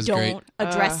like, great. don't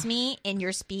address me in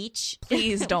your speech.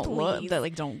 Please don't Please.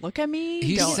 don't look at me.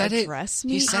 He don't said it- address he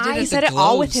me. said it at He the said it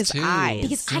all with Globes, his too. eyes.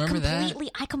 Because Do you remember that?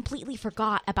 I completely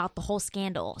forgot about the whole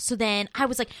scandal. So then I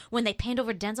was like, when they panned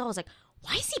over to Denzel, I was like,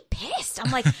 why is he pissed?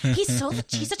 I'm like, he's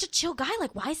such a chill guy.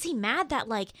 Like, why is he mad that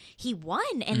like he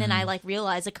won? And then I like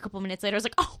realized like a couple minutes later, I was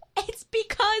like, oh, it's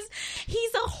because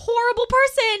he's a horrible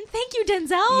person. Thank you,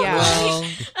 Denzel. Yeah.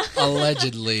 Well,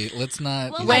 allegedly. Let's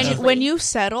not. Well, When you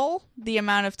settle the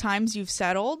amount of times you've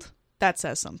settled, that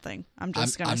says something. I'm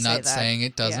just going to say that. I'm not saying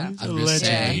it doesn't. Yeah. I'm just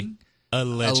saying.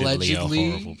 Allegedly a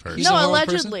horrible person. He's a No, horrible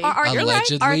allegedly. person? You're right.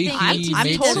 Allegedly, Our he I'm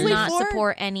made totally do certain- not for-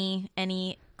 support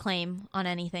any claim on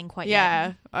anything quite Yeah,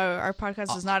 yet. our podcast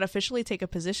does not officially take a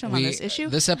position on this issue.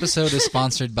 This episode is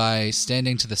sponsored by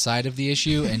standing to the side of the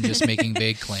issue and just making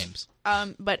vague claims.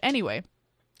 But anyway.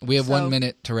 We have So- 1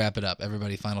 minute to wrap it up.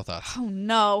 Everybody, final thoughts. Oh,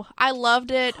 no. I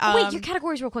loved it. Wait, your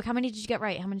categories real quick. How many did you get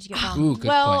right? How many did you get wrong? Ooh, good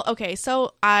well, point. okay,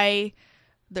 so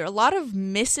there are a lot of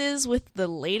misses with the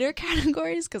later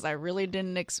categories because I really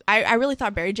didn't. I really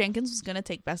thought Barry Jenkins was going to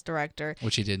take Best Director.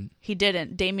 Which he didn't. He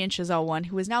didn't. Damien Chazelle won,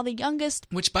 who is now the youngest.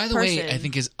 Which, by the way, I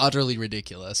think is utterly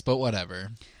ridiculous, but whatever.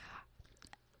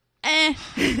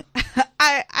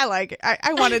 I like it.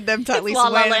 I wanted them to at least La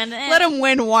La win. Land, Let him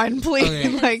win one, please. Okay.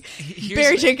 Like Here's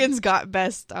Barry the- Jenkins got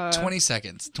Best. 20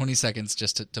 seconds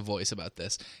just to voice about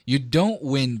this. You don't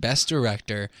win Best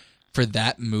Director for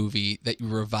that movie that you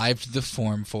revived the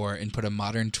form for and put a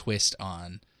modern twist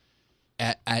on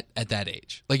at that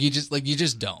age. Like you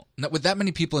just don't. Not, with that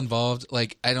many people involved,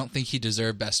 like I don't think he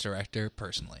deserved Best Director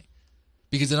personally.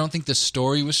 Because I don't think the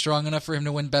story was strong enough for him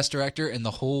to win Best Director, and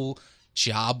the whole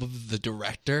job of the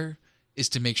director is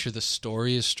to make sure the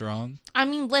story is strong. I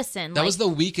mean, listen. That was the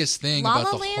weakest thing La about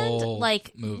La the Land, whole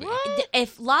like, movie.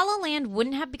 If La La Land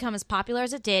wouldn't have become as popular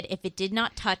as it did if it did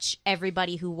not touch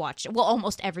everybody who watched it. Well,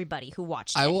 almost everybody who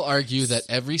watched it. I will argue that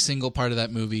every single part of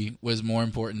that movie was more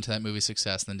important to that movie's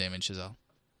success than Damien Chazelle.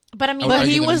 But I mean, But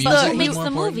he the was music the- who makes more the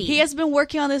important? movie? He has been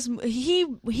working on this.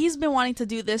 He's been wanting to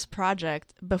do this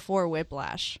project before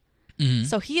Whiplash. Mm-hmm.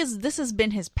 So this has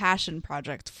been his passion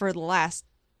project for the last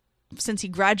since he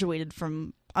graduated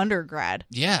from undergrad.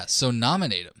 Yeah, so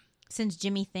nominate him. Since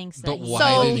Jimmy thinks that But he's why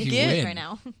So did he good win? right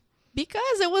now.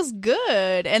 Because it was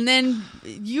good. And then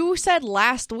you said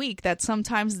last week that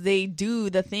sometimes they do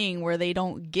the thing where they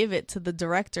don't give it to the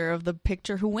director of the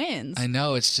picture who wins. I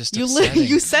know, it's just You upsetting.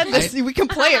 you said this. We can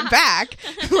play it back.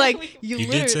 Like you You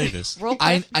literally. did say this. Real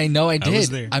quick. I know I I was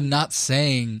did. there. I'm not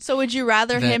saying So would you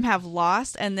rather That- him have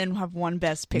lost and then have won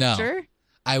Best No. Picture?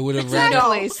 I would have rather.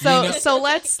 Exactly. So You know- so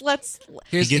let's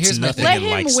Here's, He gets here's my nothing thing. let and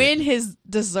him likes win it. his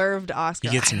deserved Oscar.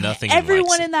 He gets nothing and Everyone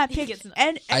likes in that He picture, gets-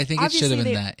 and I think it should have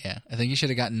obviously been that. Yeah, I think he should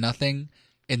have gotten nothing,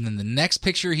 and then the next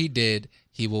picture he did,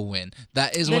 he will win.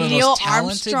 That is The one of the Neil most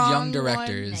talented Armstrong young one?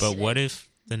 directors. But what if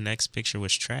the next picture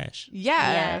was trash?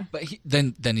 Yeah. But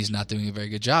then he's not doing a very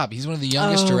good job. He's one of the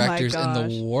youngest Oh my directors in gosh.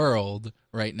 the world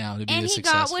right now to be And this he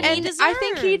got successful. what he And deserved. I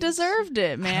think he deserved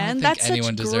it, I man. don't That's think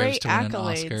anyone such deserves great to win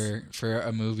accolades. an Oscar for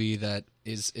a movie that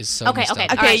is so Okay,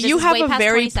 nostalgic. All Okay, right, this you is have way a past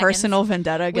very 20 seconds. personal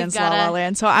vendetta against La La gotta-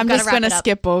 Land, so I'm we've just gotta gonna wrap it up.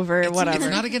 skip over It's whatever.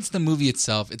 not against the movie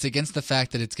itself. It's against the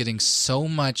fact that it's getting so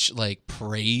much like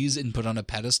praise and put on a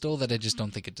pedestal that I just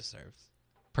don't think it deserves.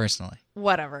 Personally,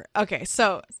 Whatever. Okay,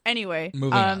 so anyway,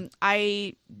 Moving on.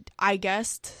 I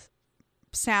guessed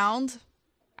sound.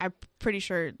 I'm pretty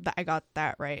sure that I got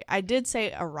that right. I did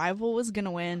say Arrival was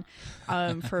gonna win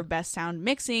for best sound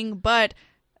mixing, but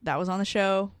that was on the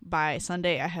show. By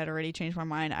Sunday, I had already changed my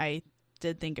mind. I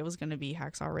did think it was going to be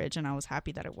Hacksaw Ridge, and I was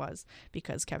happy that it was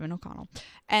because Kevin O'Connell.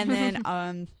 And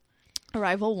then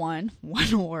Arrival won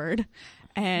one award,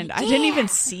 and I didn't even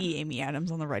see Amy Adams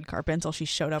on the red carpet until she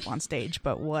showed up on stage,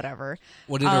 but whatever.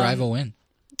 what did Arrival win?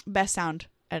 Best sound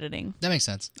editing. That makes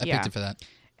sense. I Yeah. picked it for that.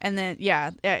 And then, yeah,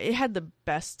 it had the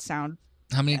best sound.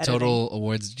 How many Editing. total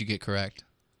awards did you get correct?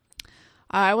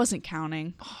 I wasn't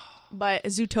counting. But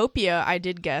Zootopia, I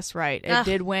did guess right. It Ugh.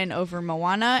 did win over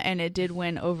Moana, and it did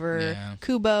win over Yeah.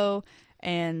 Kubo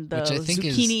and the Which I think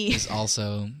zucchini. is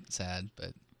also sad,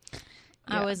 but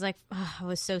I was like, I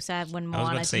was so sad when I was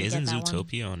Moana about to say, didn't isn't get that one.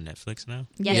 Zootopia on Netflix now?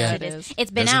 Yes, Yeah. it It is. is.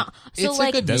 It's been Doesn't- out. So It's a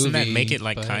like, good Doesn't that movie, make it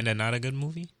like but- kind of not a good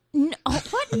movie? Oh,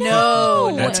 what?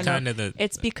 No, That's no. kind of the.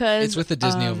 It's because It's with the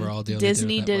Disney overall deal they did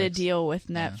Disney with did a Netflix. deal with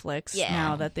Netflix Yeah.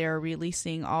 now that they're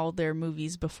releasing all their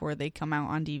movies before they come out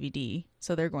on DVD.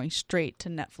 So they're going straight to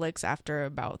Netflix after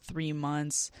about 3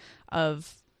 months or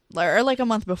like a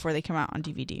month before they come out on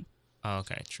DVD. Oh,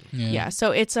 okay, true. Yeah,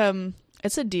 so it's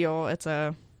a deal. It's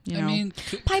a I mean,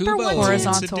 Piper Kubo, wants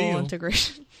horizontal It's a deal.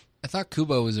 integration. I thought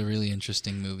Kubo was a really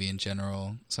interesting movie in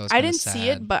general. So I didn't see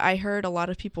it, but I heard a lot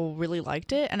of people really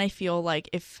liked it, and I feel like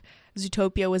if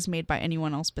Zootopia was made by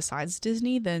anyone else besides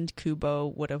Disney, then Kubo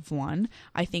would have won.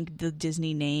 I think the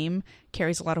Disney name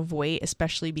carries a lot of weight,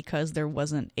 especially because there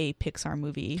wasn't a Pixar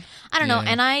movie. I don't know. Yeah.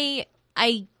 And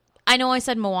I know I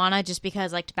said Moana just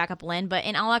because, like, to back up Lynn, but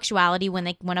in all actuality, when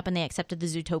they went up and they accepted the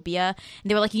Zootopia,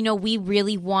 they were like, we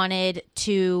really wanted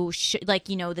to,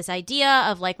 this idea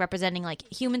of, like, representing, like,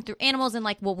 human through animals and,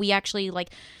 like, what we actually, like,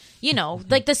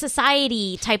 like the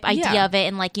society type idea Yeah. of it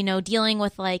and, like, dealing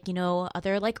with, like,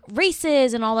 other, like,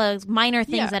 races and all the minor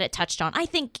things Yeah. that it touched on. I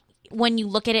think when you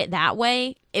look at it that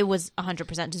way, it was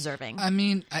 100% deserving. I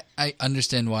mean, I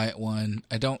understand why it won.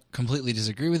 I don't completely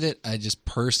disagree with it. I just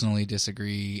personally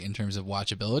disagree in terms of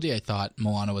watchability. I thought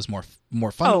Moana was more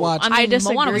fun to watch. I mean, I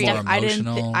disagree. Moana was more I didn't.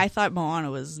 emotional. I thought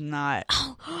Moana was not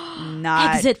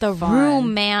Exit the fun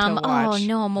room, ma'am. to Oh, watch.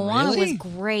 no. Moana Really? was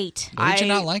great. What did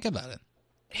you I- not like about it?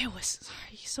 It was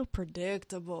so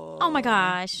predictable. Oh, my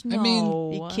gosh. No. I mean,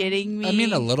 Are you kidding me? I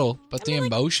mean, a little, but the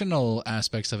emotional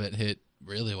aspects of it hit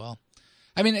really well.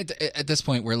 I mean, at this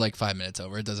point, we're like 5 minutes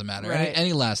over. It doesn't matter. Right.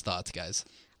 Any last thoughts, guys?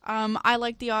 I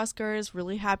like the Oscars.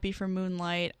 Really happy for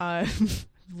Moonlight.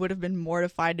 Would have been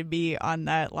mortified to be on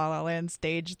that La La Land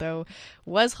stage, though.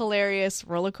 Was hilarious.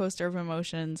 Roller coaster of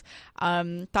emotions.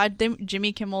 Thought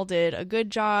Jimmy Kimmel did a good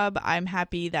job. I'm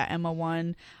happy that Emma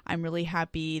won. I'm really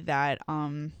happy that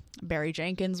Barry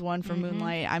Jenkins won for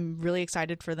Moonlight. I'm really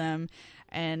excited for them.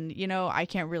 And, I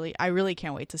really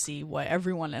can't wait to see what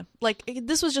everyone,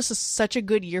 this was just such a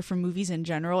good year for movies in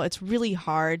general. It's really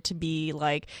hard to be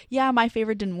like, yeah, my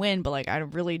favorite didn't win, but like, I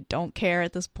really don't care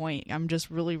at this point. I'm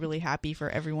just really, really happy for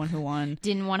everyone who won.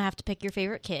 Didn't want to have to pick your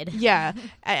favorite kid. Yeah.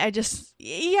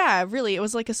 Really, it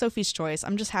was like a Sophie's Choice.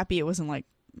 I'm just happy it wasn't like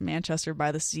Manchester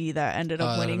by the Sea that ended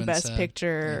up that winning would've been Best sad.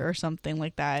 Picture or something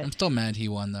like that. I'm still mad he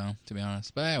won, though, to be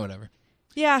honest. But whatever.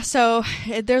 Yeah, so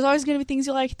there's always going to be things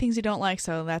you like, things you don't like.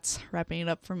 So that's wrapping it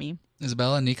up for me.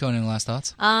 Isabella, Nico, any last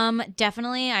thoughts?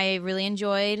 Definitely. I really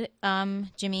enjoyed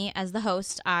Jimmy as the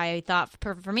host. I thought,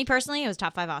 for me personally, it was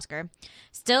top 5 Oscar.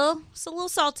 Still, it's a little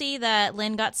salty that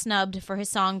Lynn got snubbed for his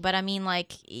song, but I mean,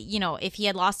 like, if he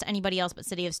had lost to anybody else but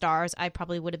City of Stars, I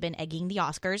probably would have been egging the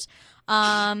Oscars.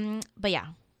 But yeah,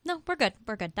 no, we're good.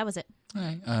 We're good. That was it. All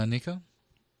right. Nico?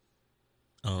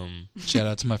 Um, Shout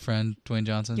out to my friend Dwayne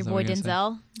Johnson. Your boy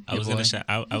Denzel. I was Your boy.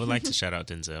 gonna. I would like to shout out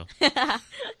Denzel.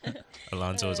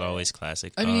 Alonzo is always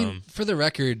classic. I mean, for the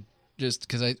record, just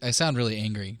because I sound really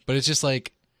angry, but it's just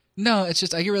like, no, it's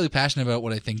just I get really passionate about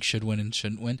what I think should win and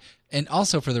shouldn't win. And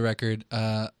also for the record,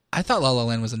 I thought La La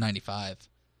Land was a 95.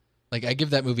 Like, I give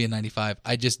that movie a 95.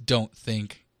 I just don't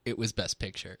think it was Best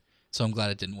Picture. So I'm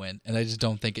glad it didn't win. And I just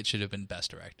don't think it should have been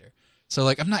Best Director. So,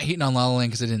 like, I'm not hating on La La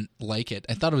Land because I didn't like it.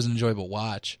 I thought it was an enjoyable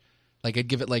watch. Like, I'd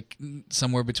give it, like,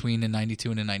 somewhere between a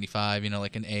 92 and a 95,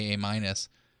 like an AA minus.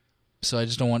 So I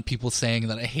just don't want people saying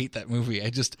that I hate that movie. I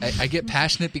get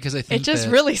passionate because I think It just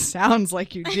that, really sounds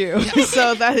like you do.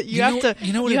 So that you have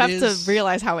to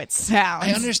realize how it sounds.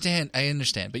 I understand.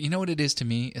 But you know what it is to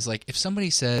me is like if somebody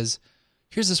says,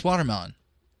 "Here's this watermelon.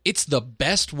 It's the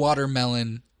best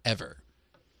watermelon ever."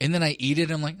 And then I eat it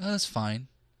and I'm like, "Oh, that's fine.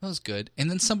 That was good."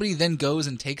 And then somebody then goes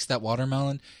and takes that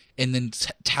watermelon and then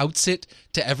touts it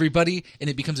to everybody, and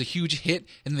it becomes a huge hit,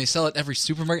 and then they sell it every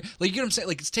supermarket. Like, you get what I'm saying?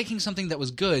 Like, it's taking something that was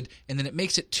good, and then it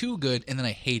makes it too good, and then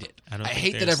I hate it. I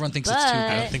hate that everyone thinks it's too I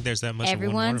good. don't think there's that much.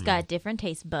 Everyone's of one got different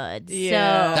taste buds.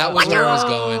 Yeah. So. That was where I was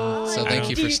going, so thank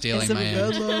you for stealing my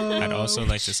answer. I'd also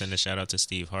like to send a shout out to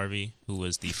Steve Harvey, who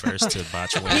was the first to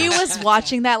botch winners. He was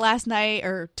watching that last night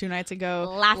or 2 nights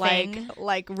ago, Laughing.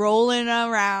 like rolling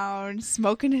around,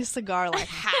 smoking his cigar, like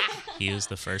ha. He was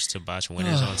the first to botch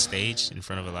winners on stage in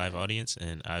front of a live audience,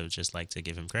 and I would just like to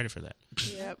give him credit for that.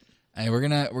 Yep. Hey, we're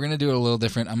gonna do it a little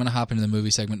different. I'm gonna hop into the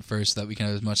movie segment first, so that we can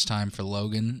have as much time for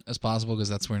Logan as possible, because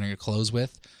that's what we're gonna close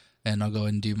with. And I'll go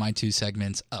ahead and do my 2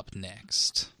 segments up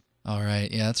next. All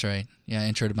right, yeah, that's right. Yeah, I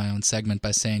introed my own segment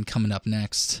by saying coming up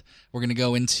next. We're gonna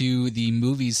go into the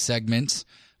movies segment.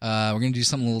 We're gonna do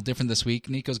something a little different this week.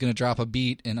 Nico's gonna drop a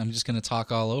beat, and I'm just gonna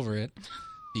talk all over it,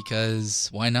 because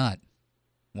why not?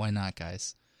 Why not,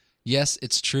 guys? Yes,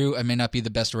 it's true. I may not be the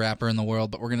best rapper in the world,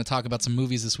 but we're going to talk about some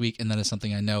movies this week, and that is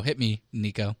something I know. Hit me,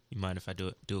 Nico. You mind if I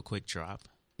do a quick drop?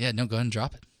 Yeah, no, go ahead and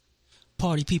drop it.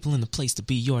 Party people in the place to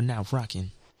be. You're now rocking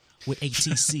with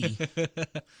ATC.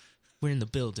 We're in the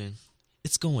building.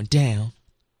 It's going down.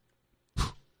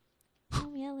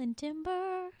 I'm yelling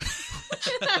timber.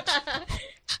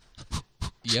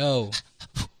 Yo.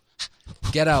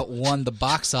 Get Out won the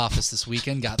box office this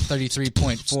weekend, got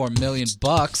 $33.4 million.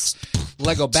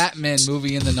 Lego Batman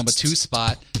movie in the number 2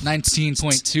 spot,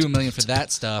 $19.2 million for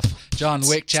that stuff. John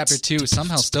Wick Chapter 2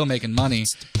 somehow still making money.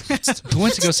 Who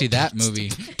went to go see that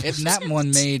movie? And that one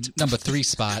made number 3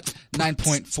 spot,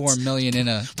 $9.4 million in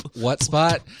a what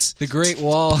spot? The Great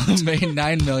Wall made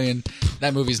 $9 million.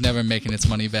 That movie's never making its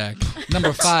money back.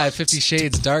 Number 5, 50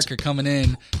 Shades Darker coming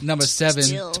in. Number 7,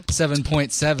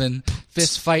 7.7.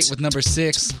 Fist Fight with number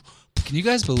 6. Can you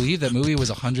guys believe that movie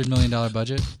was a $100 million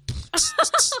budget?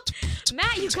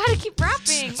 Matt, you gotta keep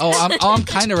rapping. I'm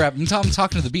kind of rapping. I'm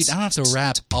talking to the beat. I don't have to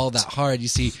rap all that hard. You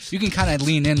see, you can kind of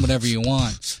lean in whatever you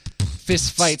want.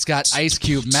 Fist Fight's got Ice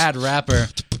Cube, mad rapper.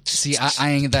 See,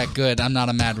 I ain't that good. I'm not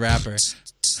a mad rapper.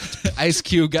 Ice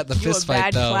Cube got the fist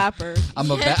fight though. Clapper.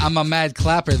 I'm a mad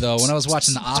clapper though. When I was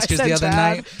watching the Oscars the other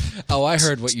night, I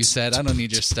heard what you said. I don't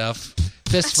need your stuff.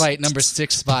 Fist Fight number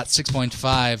 6 spot,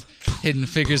 6.5. Hidden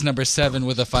Figures number 7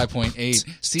 with a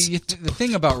 5.8. See, the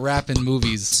thing about rapping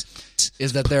movies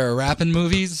is that there are rapping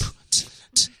movies,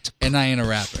 and I ain't a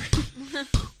rapper.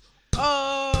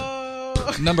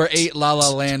 Oh. Number 8, La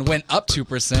La Land, went up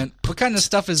 2%. What kind of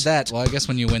stuff is that? Well, I guess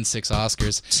when you win 6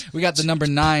 Oscars. We got the number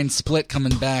 9, Split,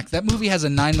 coming back. That movie has a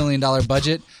 $9 million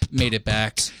budget. Made it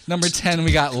back. Number 10,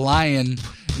 we got Lion.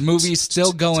 Movie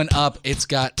still going up. It's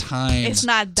got time. It's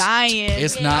not dying.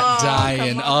 It's not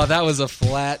dying. Oh, that was a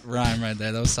flat rhyme right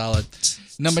there. That was solid.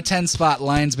 Number 10 spot,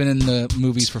 Lion's been in the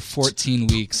movies for 14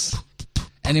 weeks.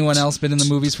 Anyone else been in the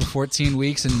movies for 14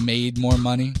 weeks and made more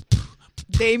money?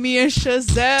 Damien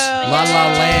Chazelle. La La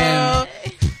Land.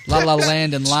 La La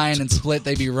Land and Lion and Split,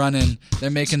 they be running. They're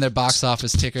making their box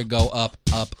office ticker go up,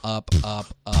 up, up, up,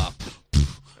 up.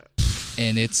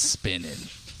 And it's spinning.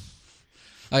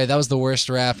 Oh, yeah, that was the worst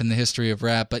rap in the history of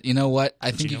rap. But you know what?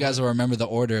 I think you guys will remember the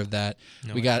order of that.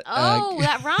 No, we got.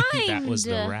 That rhymed. That was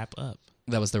the wrap up.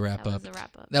 That was the wrap up.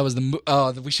 That was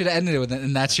the we should have ended it with it,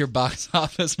 and that's your box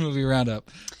office movie roundup.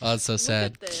 Oh, it's so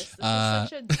sad. Look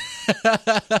at this.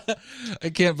 I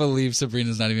can't believe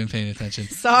Sabrina's not even paying attention.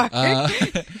 Sorry.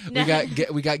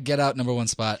 We got Get Out number 1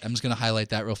 spot. I'm just gonna highlight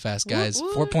that real fast, guys.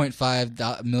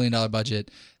 $4.5 million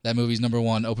budget. That movie's number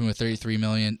 1, open with $33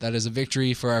 million. That is a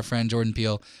victory for our friend Jordan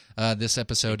Peele. This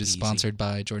episode is sponsored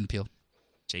by Jordan Peele.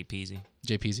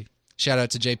 JPZ. Shout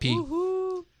out to JP.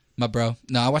 Woo-hoo. My bro.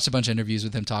 No, I watched a bunch of interviews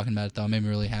with him talking about it, though. It made me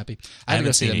really happy. I had to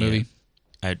go see that movie.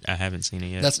 I haven't seen it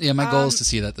yet. My goal is to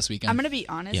see that this weekend. I'm going to be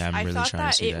honest. Yeah, I'm really I thought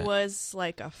trying to see it was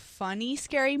like a funny,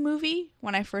 scary movie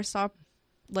when I first saw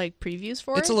like previews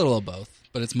for it. It's a little of both,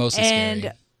 but it's mostly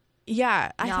scary.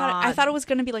 Yeah, I thought it was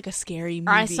going to be like a scary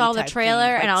movie. I saw the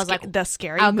trailer thing. and I was like, the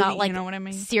scary I movie, got like you know what I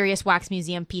mean? Serious Wax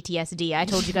Museum PTSD. I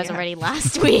told you guys already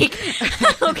last week.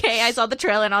 Okay, I saw the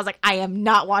trailer and I was like, I am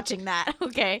not watching that.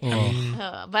 Okay,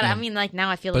 but I mean, like now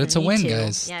I feel. But like it's a win, to.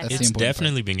 guys. Yeah, That's it's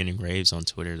definitely been getting raves on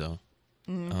Twitter, though.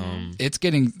 Mm-hmm. It's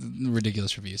getting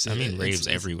ridiculous reviews. I mean, raves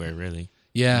everywhere, really.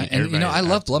 Yeah, and I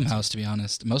love Blumhouse, to be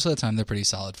honest. Most of the time, they're pretty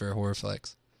solid for horror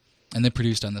flicks. And they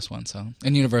produced on this one,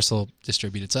 and Universal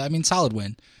distributed. So, I mean, solid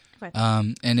win. Right.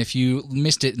 And if you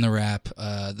missed it in the wrap,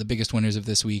 the biggest winners of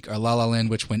this week are La La Land,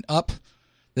 which went up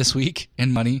this week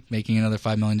in money, making another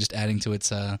 $5 million, just adding to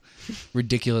its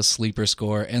ridiculous sleeper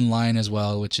score, and Lion as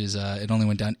well, which is it only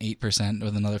went down 8%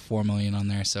 with another $4 million on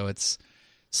there. So it's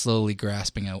slowly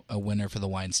grasping a winner for the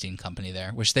Weinstein Company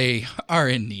there, which they are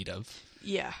in need of.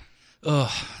 Yeah. The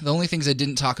only things I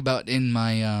didn't talk about in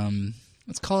my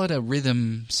let's call it a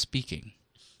rhythm speaking,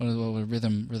 what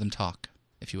rhythm talk,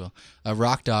 if you will.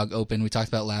 Rock Dog opened. We talked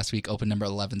about last week. Opened number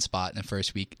 11 spot in the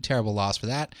first week. Terrible loss for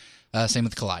that. Same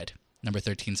with Collide, number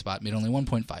 13 spot. Made only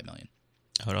 $1.5 million.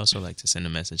 I would also like to send a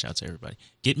message out to everybody.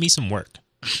 Get me some work.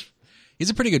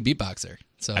 He's a pretty good beatboxer.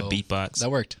 So I beatbox.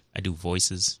 That worked. I do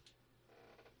voices.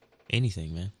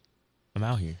 Anything, man. I'm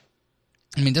out here.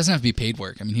 I mean, it doesn't have to be paid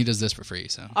work. I mean, he does this for free.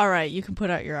 So all right, you can put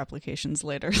out your applications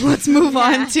later. Let's move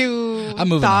on to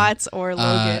thoughts or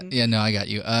Logan. Yeah, no, I got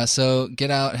you. So Get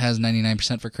Out has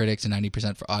 99% for critics and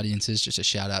 90% for audiences. Just a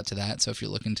shout out to that. So if you're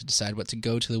looking to decide what to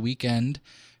go to the weekend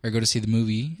or go to see the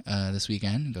movie this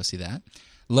weekend, go see that.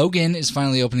 Logan is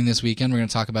finally opening this weekend. We're going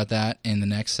to talk about that in the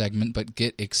next segment, but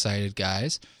get excited,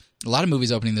 guys. A lot of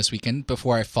movies opening this weekend.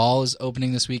 Before I Fall is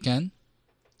opening this weekend.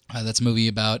 That's a movie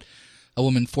about a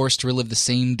woman forced to relive the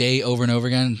same day over and over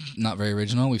again. Not very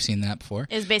original. We've seen that before.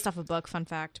 It was based off a book, fun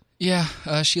fact. Yeah,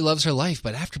 she loves her life,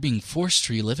 but after being forced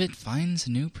to relive it, finds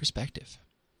a new perspective.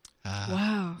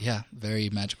 Wow. Yeah,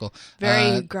 very magical.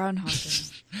 Very Groundhog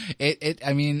Day.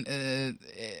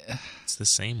 It's the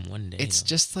same one day. It's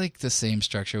just like the same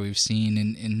structure we've seen,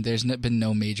 and there's been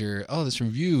no major, this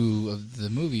review of the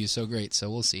movie is so great, so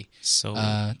we'll see. So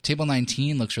Table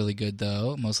 19 looks really good,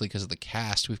 though, mostly because of the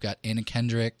cast. We've got Anna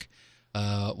Kendrick,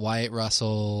 Wyatt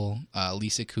Russell,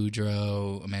 Lisa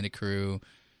Kudrow, Amanda Crew,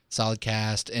 solid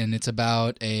cast, and it's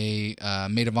about a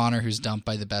maid of honor who's dumped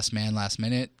by the best man last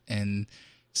minute, and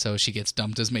so she gets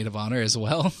dumped as maid of honor as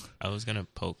well. I was going to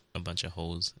poke a bunch of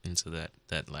holes into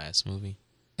that last movie.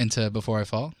 Into Before I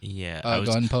Fall? Yeah. Go ahead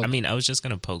and poke. I was just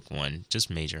going to poke one, just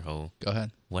major hole. Go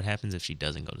ahead. What happens if she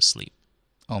doesn't go to sleep?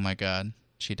 Oh my God.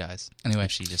 She dies. Anyway.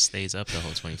 If she just stays up the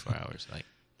whole 24 hours.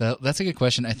 That's a good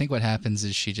question. I think what happens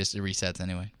is she just resets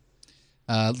anyway.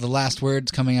 The Last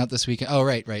Word's coming out this weekend. Oh,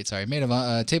 right. Sorry.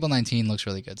 Table 19 looks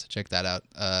really good, so check that out.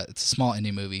 It's a small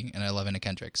indie movie, and I love Anna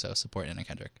Kendrick, so support Anna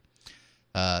Kendrick.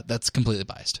 That's completely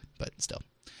biased, but still.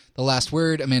 The Last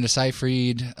Word, Amanda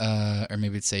Seyfried, or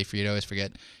maybe it's Seyfried, I always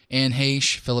forget. Anne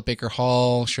Heche, Philip Baker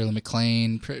Hall, Shirley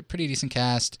MacLaine, pretty decent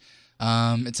cast.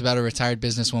 It's about a retired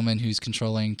businesswoman who's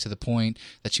controlling to the point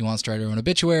that she wants to write her own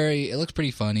obituary. It looks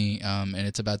pretty funny, and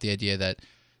it's about the idea that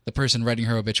the person writing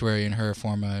her obituary and her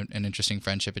form an interesting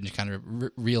friendship, and she kind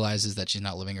of realizes that she's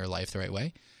not living her life the right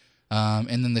way.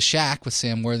 And then The Shack with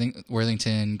Sam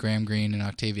Worthington, Graham Greene, and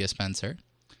Octavia Spencer.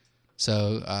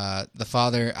 So the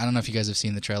father, I don't know if you guys have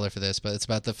seen the trailer for this, but it's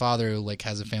about the father who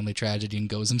has a family tragedy and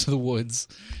goes into the woods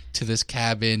to this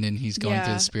cabin, and he's going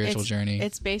through a spiritual journey.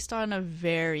 It's based on a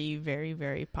very, very,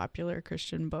 very popular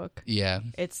Christian book. Yeah.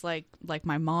 It's like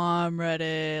my mom read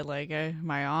it,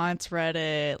 my aunts read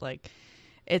it,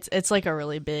 It's like a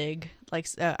really big,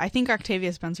 I think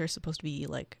Octavia Spencer is supposed to be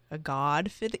a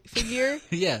god figure.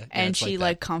 Yeah. And she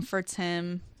comforts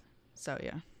him. So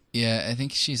yeah. Yeah, I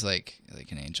think she's like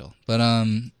an angel. But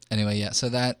anyway, yeah. So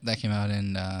that came out,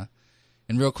 and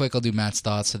real quick, I'll do Matt's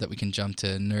thoughts so that we can jump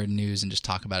to nerd news and just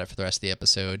talk about it for the rest of the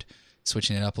episode,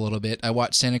 switching it up a little bit. I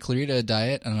watched Santa Clarita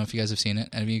Diet. I don't know if you guys have seen it.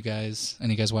 Any of you guys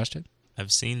watched it?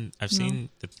 I've seen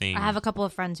the thing. I have a couple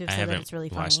of friends who've said that it's really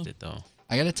funny. I haven't watched it though.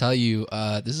 I gotta tell you,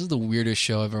 this is the weirdest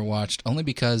show I've ever watched, only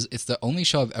because it's the only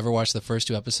show I've ever watched the first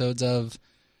 2 episodes of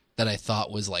that I thought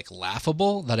was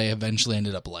laughable, that I eventually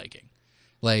ended up liking.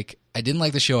 I didn't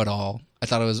like the show at all. I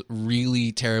thought it was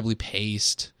really terribly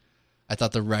paced. I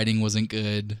thought the writing wasn't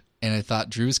good, and I thought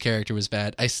Drew's character was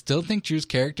bad. I still think Drew's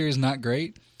character is not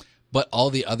great, but all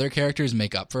the other characters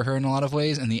make up for her in a lot of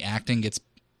ways, and the acting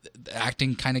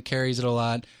kind of carries it a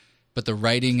lot. But the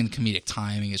writing and comedic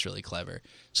timing is really clever.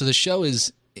 So the show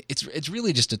it's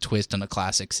really just a twist on a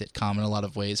classic sitcom in a lot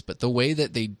of ways, but the way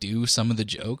that they do some of the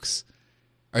jokes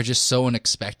are just so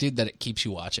unexpected that it keeps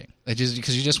you watching.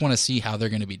 Because you just want to see how they're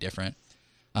going to be different.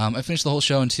 I finished the whole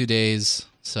show in 2 days,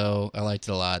 so I liked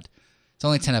it a lot. It's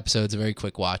only 10 episodes, a very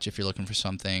quick watch if you're looking for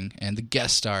something. And the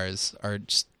guest stars are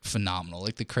just phenomenal.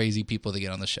 The crazy people that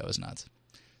get on the show is nuts.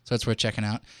 So that's worth checking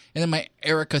out. And then my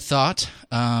Erica thought,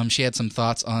 she had some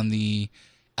thoughts on the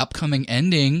upcoming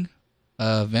ending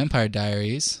of Vampire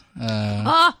Diaries.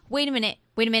 Wait a minute.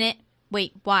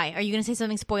 Wait, why? Are you going to say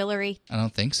something spoilery? I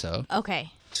don't think so. Okay.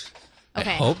 I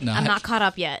hope not. I'm not caught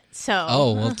up yet, so...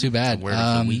 Oh, well, too bad. Word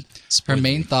of the week. Her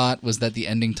main thought was that the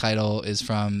ending title is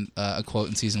from a quote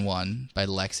in season 1 by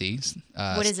Lexi.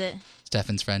 What is it?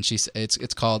 Stefan's friend.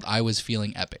 It's called "I Was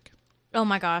Feeling Epic." Oh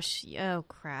my gosh! Oh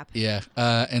crap! Yeah,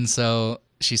 and so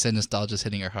she said nostalgia's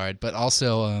hitting her hard, but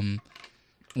also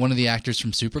one of the actors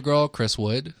from Supergirl, Chris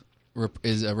Wood,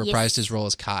 reprised his role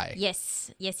as Kai. Yes.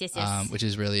 Which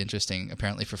is really interesting,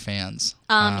 apparently, for fans.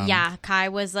 Yeah, Kai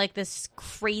was this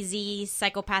crazy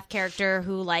psychopath character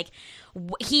who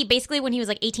he basically, when he was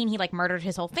 18, he murdered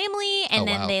his whole family, and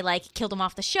then they killed him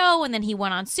off the show, and then he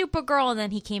went on Supergirl, and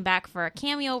then he came back for a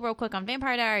cameo real quick on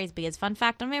Vampire Diaries, because fun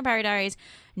fact on Vampire Diaries,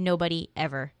 nobody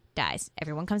ever dies.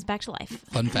 Everyone comes back to life.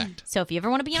 Fun fact. So if you ever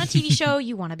want to be on a TV show,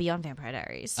 you want to be on Vampire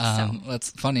Diaries.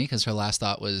 That's funny, because her last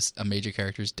thought was a major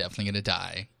character is definitely going to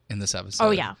die in this episode.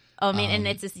 Oh, yeah. And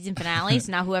it's a season finale,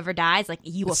 so now whoever dies,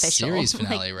 you official. Series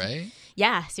finale, right?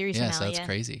 Yeah, series finale. Yeah, so that's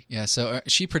crazy. Yeah, so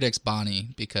she predicts Bonnie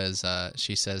because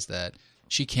she says that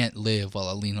she can't live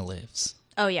while Alina lives.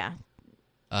 Oh, yeah.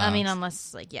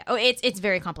 Unless Oh, it's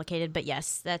very complicated, but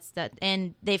yes, that's that.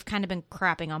 And they've kind of been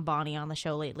crapping on Bonnie on the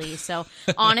show lately. So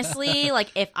honestly,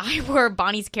 if I were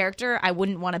Bonnie's character, I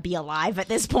wouldn't want to be alive at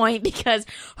this point because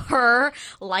her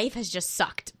life has just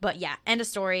sucked. But yeah, end of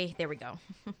story. There we go.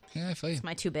 Yeah, I feel you. It's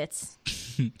my 2 bits.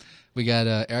 We got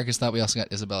Erica's thought. We also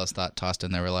got Isabella's thought tossed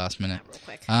in there last minute. Yeah, real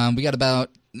quick. We got about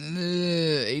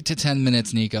 8 to 10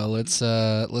 minutes, Nico. Let's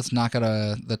knock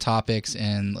out the topics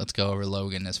and let's go over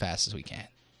Logan as fast as we can.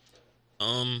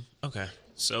 Okay.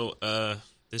 So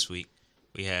this week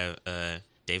we have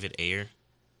David Ayer,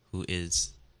 who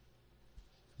is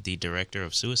the director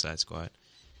of Suicide Squad,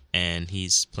 and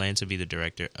he's planned to be the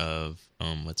director of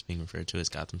what's being referred to as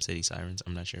Gotham City Sirens.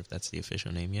 I'm not sure if that's the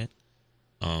official name yet.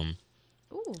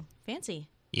 Ooh, fancy.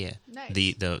 Yeah. Nice.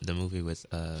 The movie with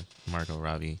Margot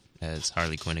Robbie as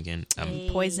Harley Quinn again.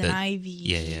 Poison the- Ivy.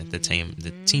 Yeah. The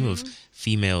team of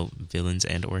female villains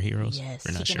and or heroes. Yes,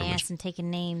 We're not kicking sure ass which. and taking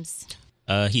names.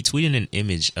 He tweeted an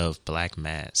image of Black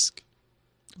Mask.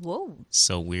 Whoa.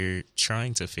 So we're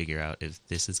trying to figure out if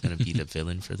this is going to be the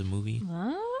villain for the movie.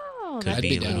 Oh, Could that'd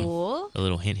be be a little- cool. A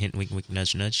little hint, hint, wink, wink,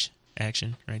 nudge, nudge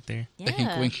action right there. Yeah. The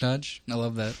hink, wink, nudge. I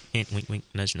love that. Hint, wink, wink,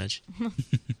 nudge, nudge.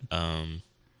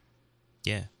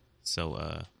 Yeah.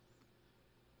 So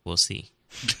we'll see.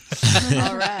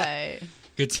 All right.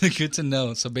 Good to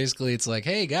know. So basically, it's like,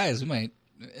 hey guys, it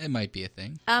might be a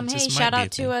thing. Hey, just shout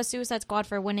might be out a to Suicide Squad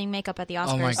for winning makeup at the Oscars.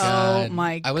 Oh my god! Oh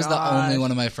my I was the gosh. only one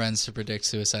of my friends to predict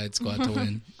Suicide Squad to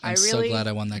win. I'm so really- glad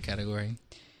I won that category.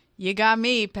 You got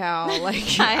me, pal.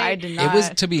 Like I did not. It was,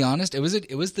 to be honest, it was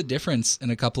the difference in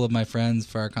a couple of my friends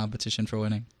for our competition for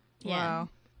winning. Yeah. Wow.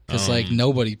 Because like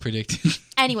nobody predicted.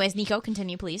 Anyways, Nico,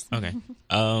 continue, please. Okay.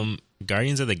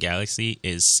 Guardians of the Galaxy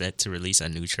is set to release a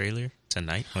new trailer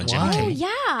tonight on Why? Oh, June 10th. yeah,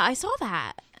 I saw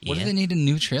that. What do they need a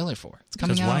new trailer for? It's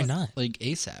coming 'Cause out why not? like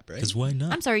ASAP, right? Because why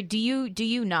not? I'm sorry, do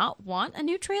you not want a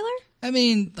new trailer? I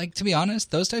mean, like, to be honest,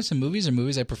 those types of movies are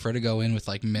movies I prefer to go in with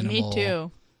like minimal Me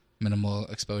too. minimal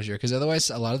exposure, because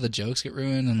otherwise a lot of the jokes get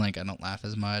ruined and like I don't laugh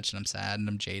as much and I'm sad and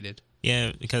I'm jaded.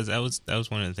 Yeah, because that was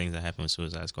one of the things that happened with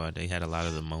Suicide Squad. They had a lot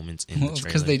of the moments in Well, the it's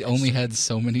trailer. because they only had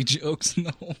so many jokes in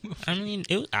the whole movie. I mean,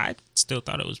 I still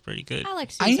thought it was pretty good. I like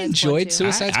I Suicide enjoyed Squad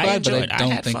too. Suicide I Squad, enjoyed it. but I I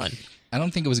had don't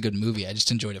fun. think it was a good movie. I just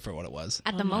enjoyed it for what it was.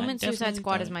 At the I moment, Suicide definitely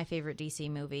Squad thought is it. my favorite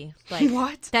DC movie. Like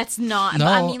What? That's not. No,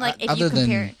 I mean, like if other you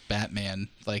compare. than Batman,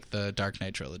 like the Dark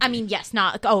Knight trilogy. I mean, yes,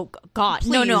 not. Oh God,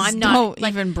 no, Please I'm not. don't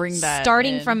like, even bring that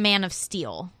Starting in. from Man of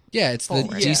Steel. yeah, it's the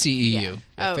forward. DCEU. Yeah.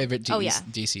 My Oh. favorite Oh, yeah.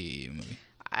 DCEU movie.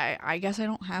 I guess I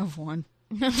don't have one.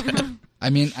 I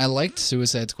mean, I liked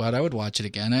Suicide Squad. I would watch it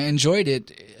again. I enjoyed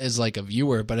it as like a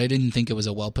viewer, but I didn't think it was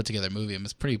a well put together movie. It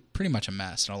was pretty much a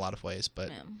mess in a lot of ways. But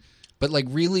like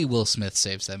really, Will Smith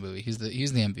saves that movie. He's the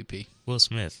MVP. Will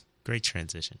Smith, great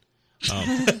transition.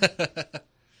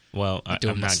 Well, Do it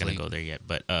I'm in my not going sleep. to go there yet,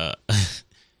 but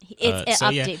It's so,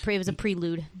 an yeah. update. It was a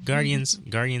prelude. Guardians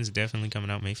definitely coming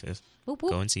out May 5th. Whoop,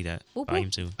 whoop. Go and see that. Whoop, whoop. Volume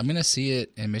 2. I'm gonna see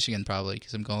it in Michigan probably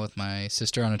because I'm going with my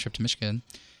sister on a trip to Michigan,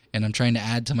 and I'm trying to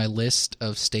add to my list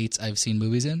of states I've seen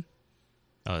movies in.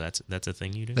 Oh, that's a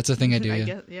thing you do? That's a thing I do. I Yeah.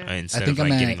 guess, yeah. Instead I think of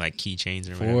like I'm getting at like keychains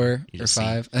or whatever. 4 you or just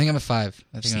 5. I think I'm at 5.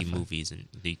 I think See I'm at 5. movies and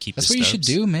do you keep That's the what you stubs?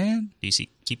 should do, man. Do you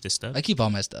keep the stubs? I keep all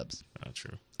my stubs. Oh,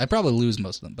 true. I probably lose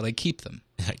most of them, but I keep them.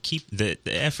 Keep the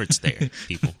efforts there,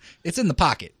 people. It's in the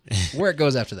pocket where it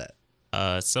goes after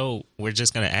that. So we're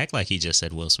just gonna act like he just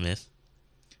said Will Smith.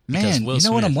 Because Man, Will you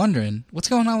know what Smith- I'm wondering? What's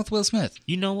going on with Will Smith?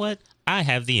 You know what? I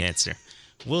have the answer.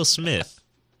 Will Smith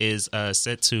is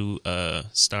set to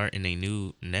star in a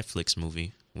new Netflix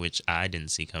movie, which I didn't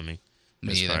see coming.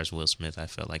 Me As either. far as Will Smith, I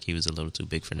felt like he was a little too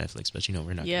big for Netflix, but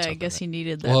we're not. Yeah, gonna I talk guess about he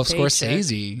needed that. Well, if paycheck.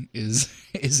 Scorsese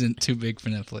isn't too big for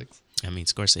Netflix. that. I mean,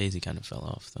 Scorsese kind of fell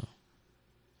off though.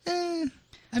 I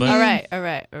But- All right,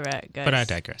 guys. But I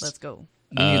digress. Let's go.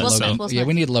 We need Will Logan. Smith, Will Smith. Yeah,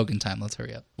 we need Logan time. Let's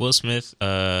hurry up. Will Smith.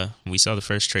 We saw the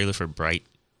first trailer for Bright,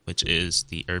 which is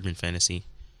the urban fantasy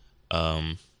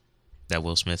that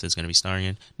Will Smith is going to be starring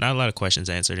in. Not a lot of questions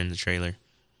answered in the trailer.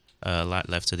 A lot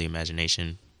left to the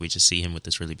imagination. We just see him with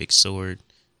this really big sword,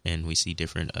 and we see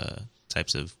different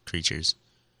types of creatures,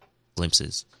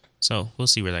 glimpses. So we'll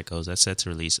see where that goes. That's set to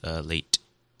release late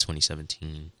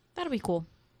 2017. That'll be cool.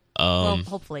 Well,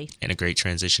 hopefully. And a great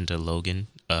transition to Logan.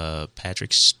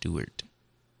 Patrick Stewart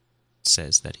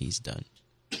says that he's done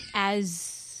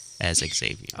As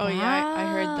Xavier. Oh yeah,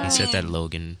 I heard that. He said that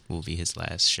Logan will be his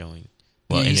last showing.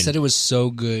 Well, Well, he and said then, it was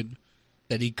so good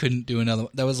that he couldn't do another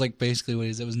one. That was like basically what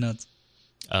he said. It was nuts.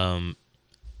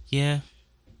 yeah,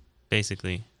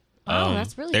 basically. Wow,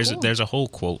 that's really there's cool. there's a whole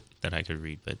quote that I could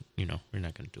read, but we're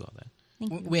not gonna do all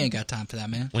that. We ain't got time for that,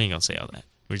 man. We ain't gonna say all that.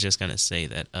 We're just gonna say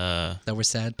that That we're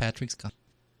sad Patrick's gone.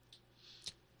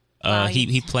 Wow, he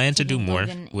you planned to do taking more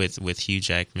Logan- with Hugh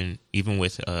Jackman, even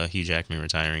with Hugh Jackman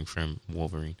retiring from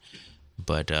Wolverine,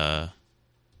 but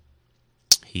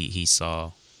he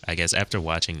saw, I guess, after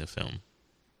watching the film.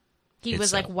 he It's,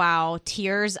 was like, "Wow,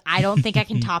 tears! I don't think I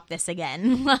can top this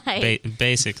again." Like,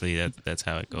 Basically, that's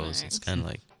how it goes. It's kind of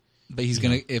like, But he's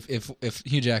gonna if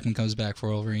Hugh Jackman comes back for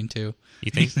Wolverine 2,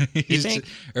 you think? You he's think?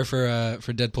 or for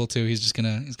Deadpool 2, he's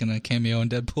gonna cameo in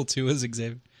Deadpool 2 as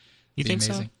Xavier. You think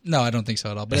so? No, I don't think so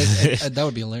at all. But that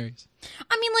would be hilarious.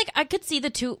 I mean, like, I could see the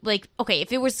two, like, okay,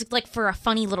 if it was, like, for a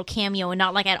funny little cameo and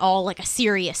not, like, at all, like, a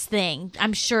serious thing,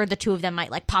 I'm sure the two of them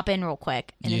might, like, pop in real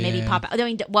quick and then maybe pop out. I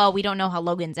mean, well, we don't know how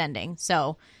Logan's ending,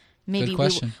 so maybe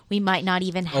we might not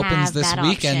even have Opens this that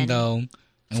weekend, option. though.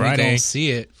 And Friday. we go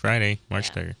see it. Friday,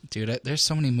 March 3rd. Dude, there's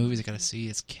so many movies I gotta see.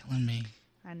 It's killing me.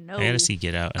 I know. I gotta see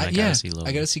Get Out, and I gotta see Logan.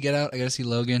 I gotta see Get Out. I gotta see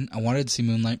Logan. I wanted to see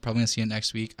Moonlight. Probably gonna see it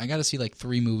next week. I gotta see like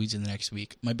 3 movies in the next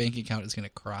week. My bank account is gonna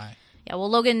cry. Yeah, well,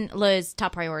 Logan is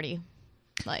top priority.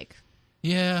 Like,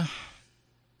 yeah.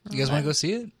 You guys want to go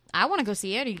see it? I want to go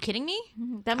see it. Are you kidding me?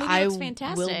 That movie looks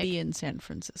fantastic. I will be in San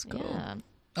Francisco. Yeah.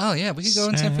 Oh yeah, we could go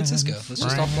in San Francisco. Let's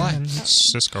just all fly.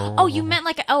 Francisco. Oh, you meant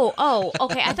like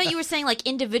okay. I thought you were saying like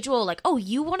individual, like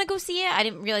you want to go see it. I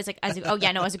didn't realize like as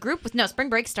a group. No, spring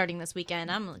break's starting this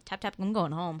weekend. I'm like, tap. I'm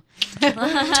going home. Tap,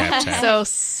 tap. So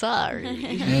sorry.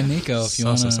 And Nico, if you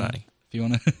want to, if you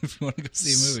want to go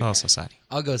see a movie, Soul Society.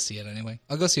 I'll go see it anyway.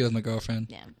 I'll go see it with my girlfriend.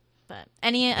 Yeah, but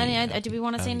do we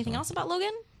want to say anything else about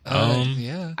Logan?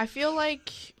 Yeah. I feel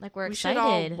like we're we should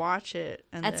excited. all watch it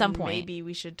and At then some point. maybe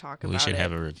we should talk about it. We should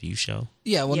have a review show.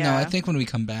 Yeah. Well, no, Yeah. I think when we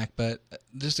come back, but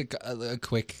just a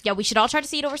quick. Yeah, we should all try to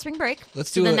see it over spring break. Let's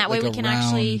so do then it that way like we a can round.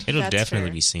 actually. It'll That's definitely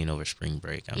fair. be seen over spring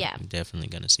break. I'm definitely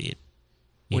gonna see it.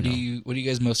 What are you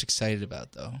guys most excited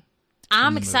about though?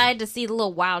 I'm excited to see the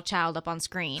little wild child up on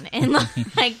screen and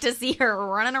like to see her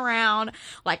running around,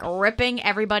 like ripping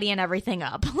everybody and everything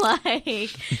up. Like,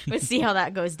 let's see how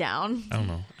that goes down. I don't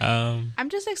know. I'm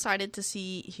just excited to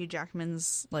see Hugh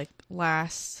Jackman's like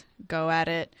last go at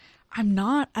it. I'm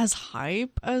not as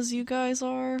hype as you guys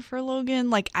are for Logan.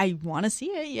 Like, I want to see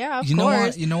it, yeah, of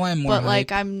course. You know why I'm more but hype?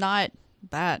 like, I'm not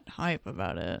that hype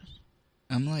about it.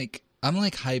 I'm like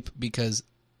hype because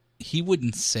he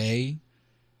wouldn't say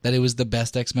that it was the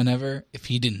best X-Men ever if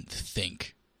he didn't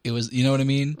think it was, you know what I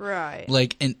mean? Right.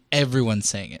 Like, and everyone's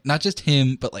saying it. Not just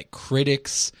him, but like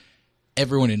critics,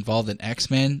 everyone involved in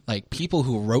X-Men, like people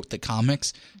who wrote the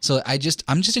comics. So I'm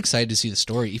just excited to see the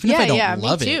story, even if I don't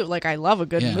love me too. it. Like, I love a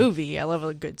good Yeah. movie. I love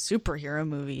a good superhero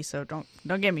movie. So don't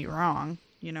get me wrong,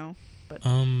 you know. But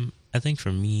I think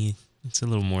for me, it's a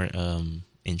little more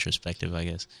introspective, I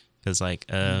guess, because like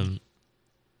Hugh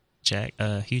Jack.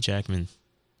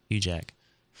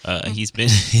 He's been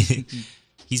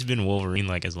he's been Wolverine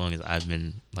like as long as I've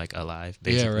been like alive.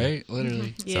 Basically. Yeah, right.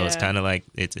 Literally. So it's kind of like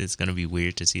it's gonna be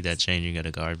weird to see that changing of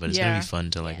the guard, but it's gonna be fun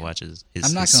to like watch his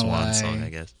I'm not his gonna swan lie. song. I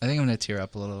guess. I think I'm gonna tear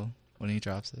up a little when he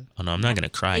drops it. Oh no, I'm not gonna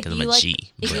cry because I'm a like, G.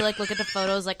 If but- you like look at the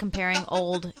photos, like comparing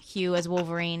old Hugh as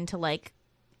Wolverine to like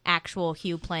actual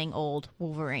Hugh playing old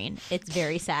Wolverine, it's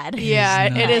very sad. yeah,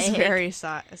 it is Like, very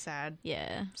sad.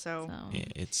 Yeah. So yeah,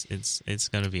 it's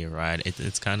gonna be a ride.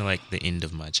 It's kind of like the end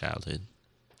of my childhood.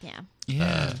 Yeah.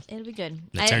 Yeah. It'll be good.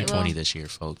 I turned 20 this year,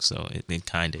 folks, so it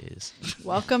kind of is.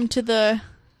 welcome to the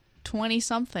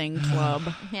 20-something club.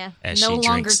 Yeah. As No she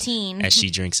longer drinks, teen. As she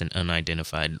drinks an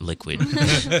unidentified liquid.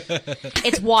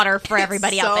 It's water for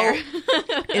everybody out there.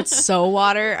 It's so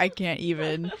water. I can't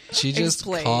even. She just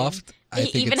Explain. coughed. I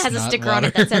It think even it's has a not sticker water. on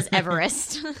it that says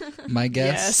Everest. My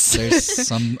guess, Yes. there's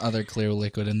some other clear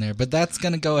liquid in there, but that's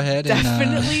gonna go ahead and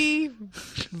Definitely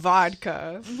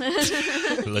vodka.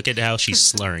 Look at how she's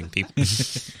slurring people.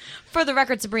 For the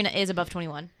record, Sabrina is above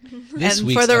 21. this And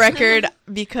week's for the episode- record,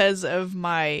 because of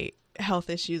my health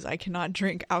issues, I cannot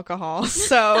drink alcohol.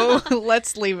 So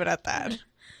let's leave it at that.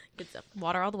 Good stuff.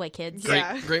 Water all the way, kids.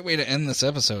 Yeah. Great way to end this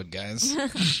episode, guys.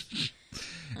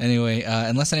 Anyway,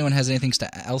 unless anyone has anything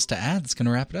else to add, it's going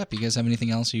to wrap it up. You guys have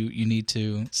anything else you need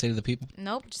to say to the people?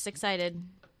 Nope, just excited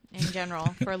in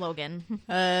general for Logan.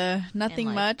 Nothing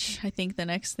life. much. I think the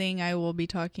next thing I will be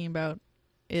talking about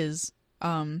is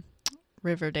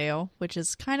Riverdale, which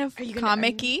is kind of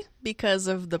comic-y because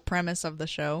of the premise of the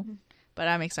show. But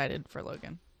I'm excited for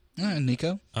Logan.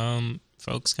 Nico?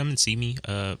 Folks, come and see me.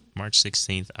 March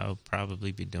 16th, I'll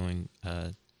probably be doing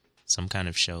some kind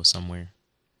of show somewhere.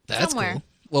 That's Somewhere. cool.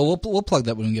 Well, we'll plug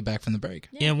that when we get back from the break.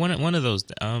 Yeah, one of those.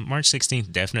 March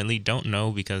 16th, definitely. Don't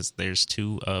know because there's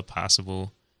 2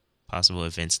 possible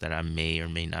events that I may or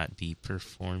may not be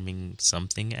performing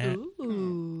something at.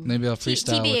 Ooh. Maybe I'll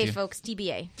freestyle with TBA, you. folks.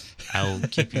 TBA. I'll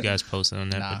keep you guys posted on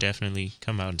that, Nah. but definitely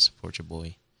come out and support your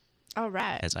boy All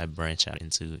right. as I branch out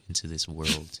into this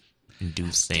world and do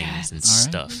things and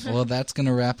All right. stuff. Well, that's going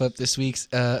to wrap up this week's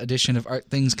edition of Art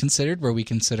Things Considered, where we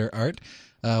consider art.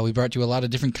 We brought you a lot of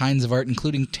different kinds of art,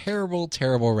 including terrible,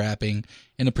 terrible rapping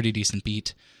and a pretty decent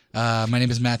beat. My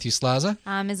name is Matthew Slaza.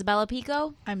 I'm Isabella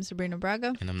Pico. I'm Sabrina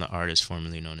Braga. And I'm the artist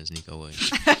formerly known as Nico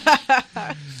Williams.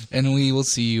 And we will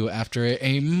see you after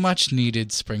a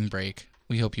much-needed spring break.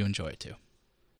 We hope you enjoy it, too.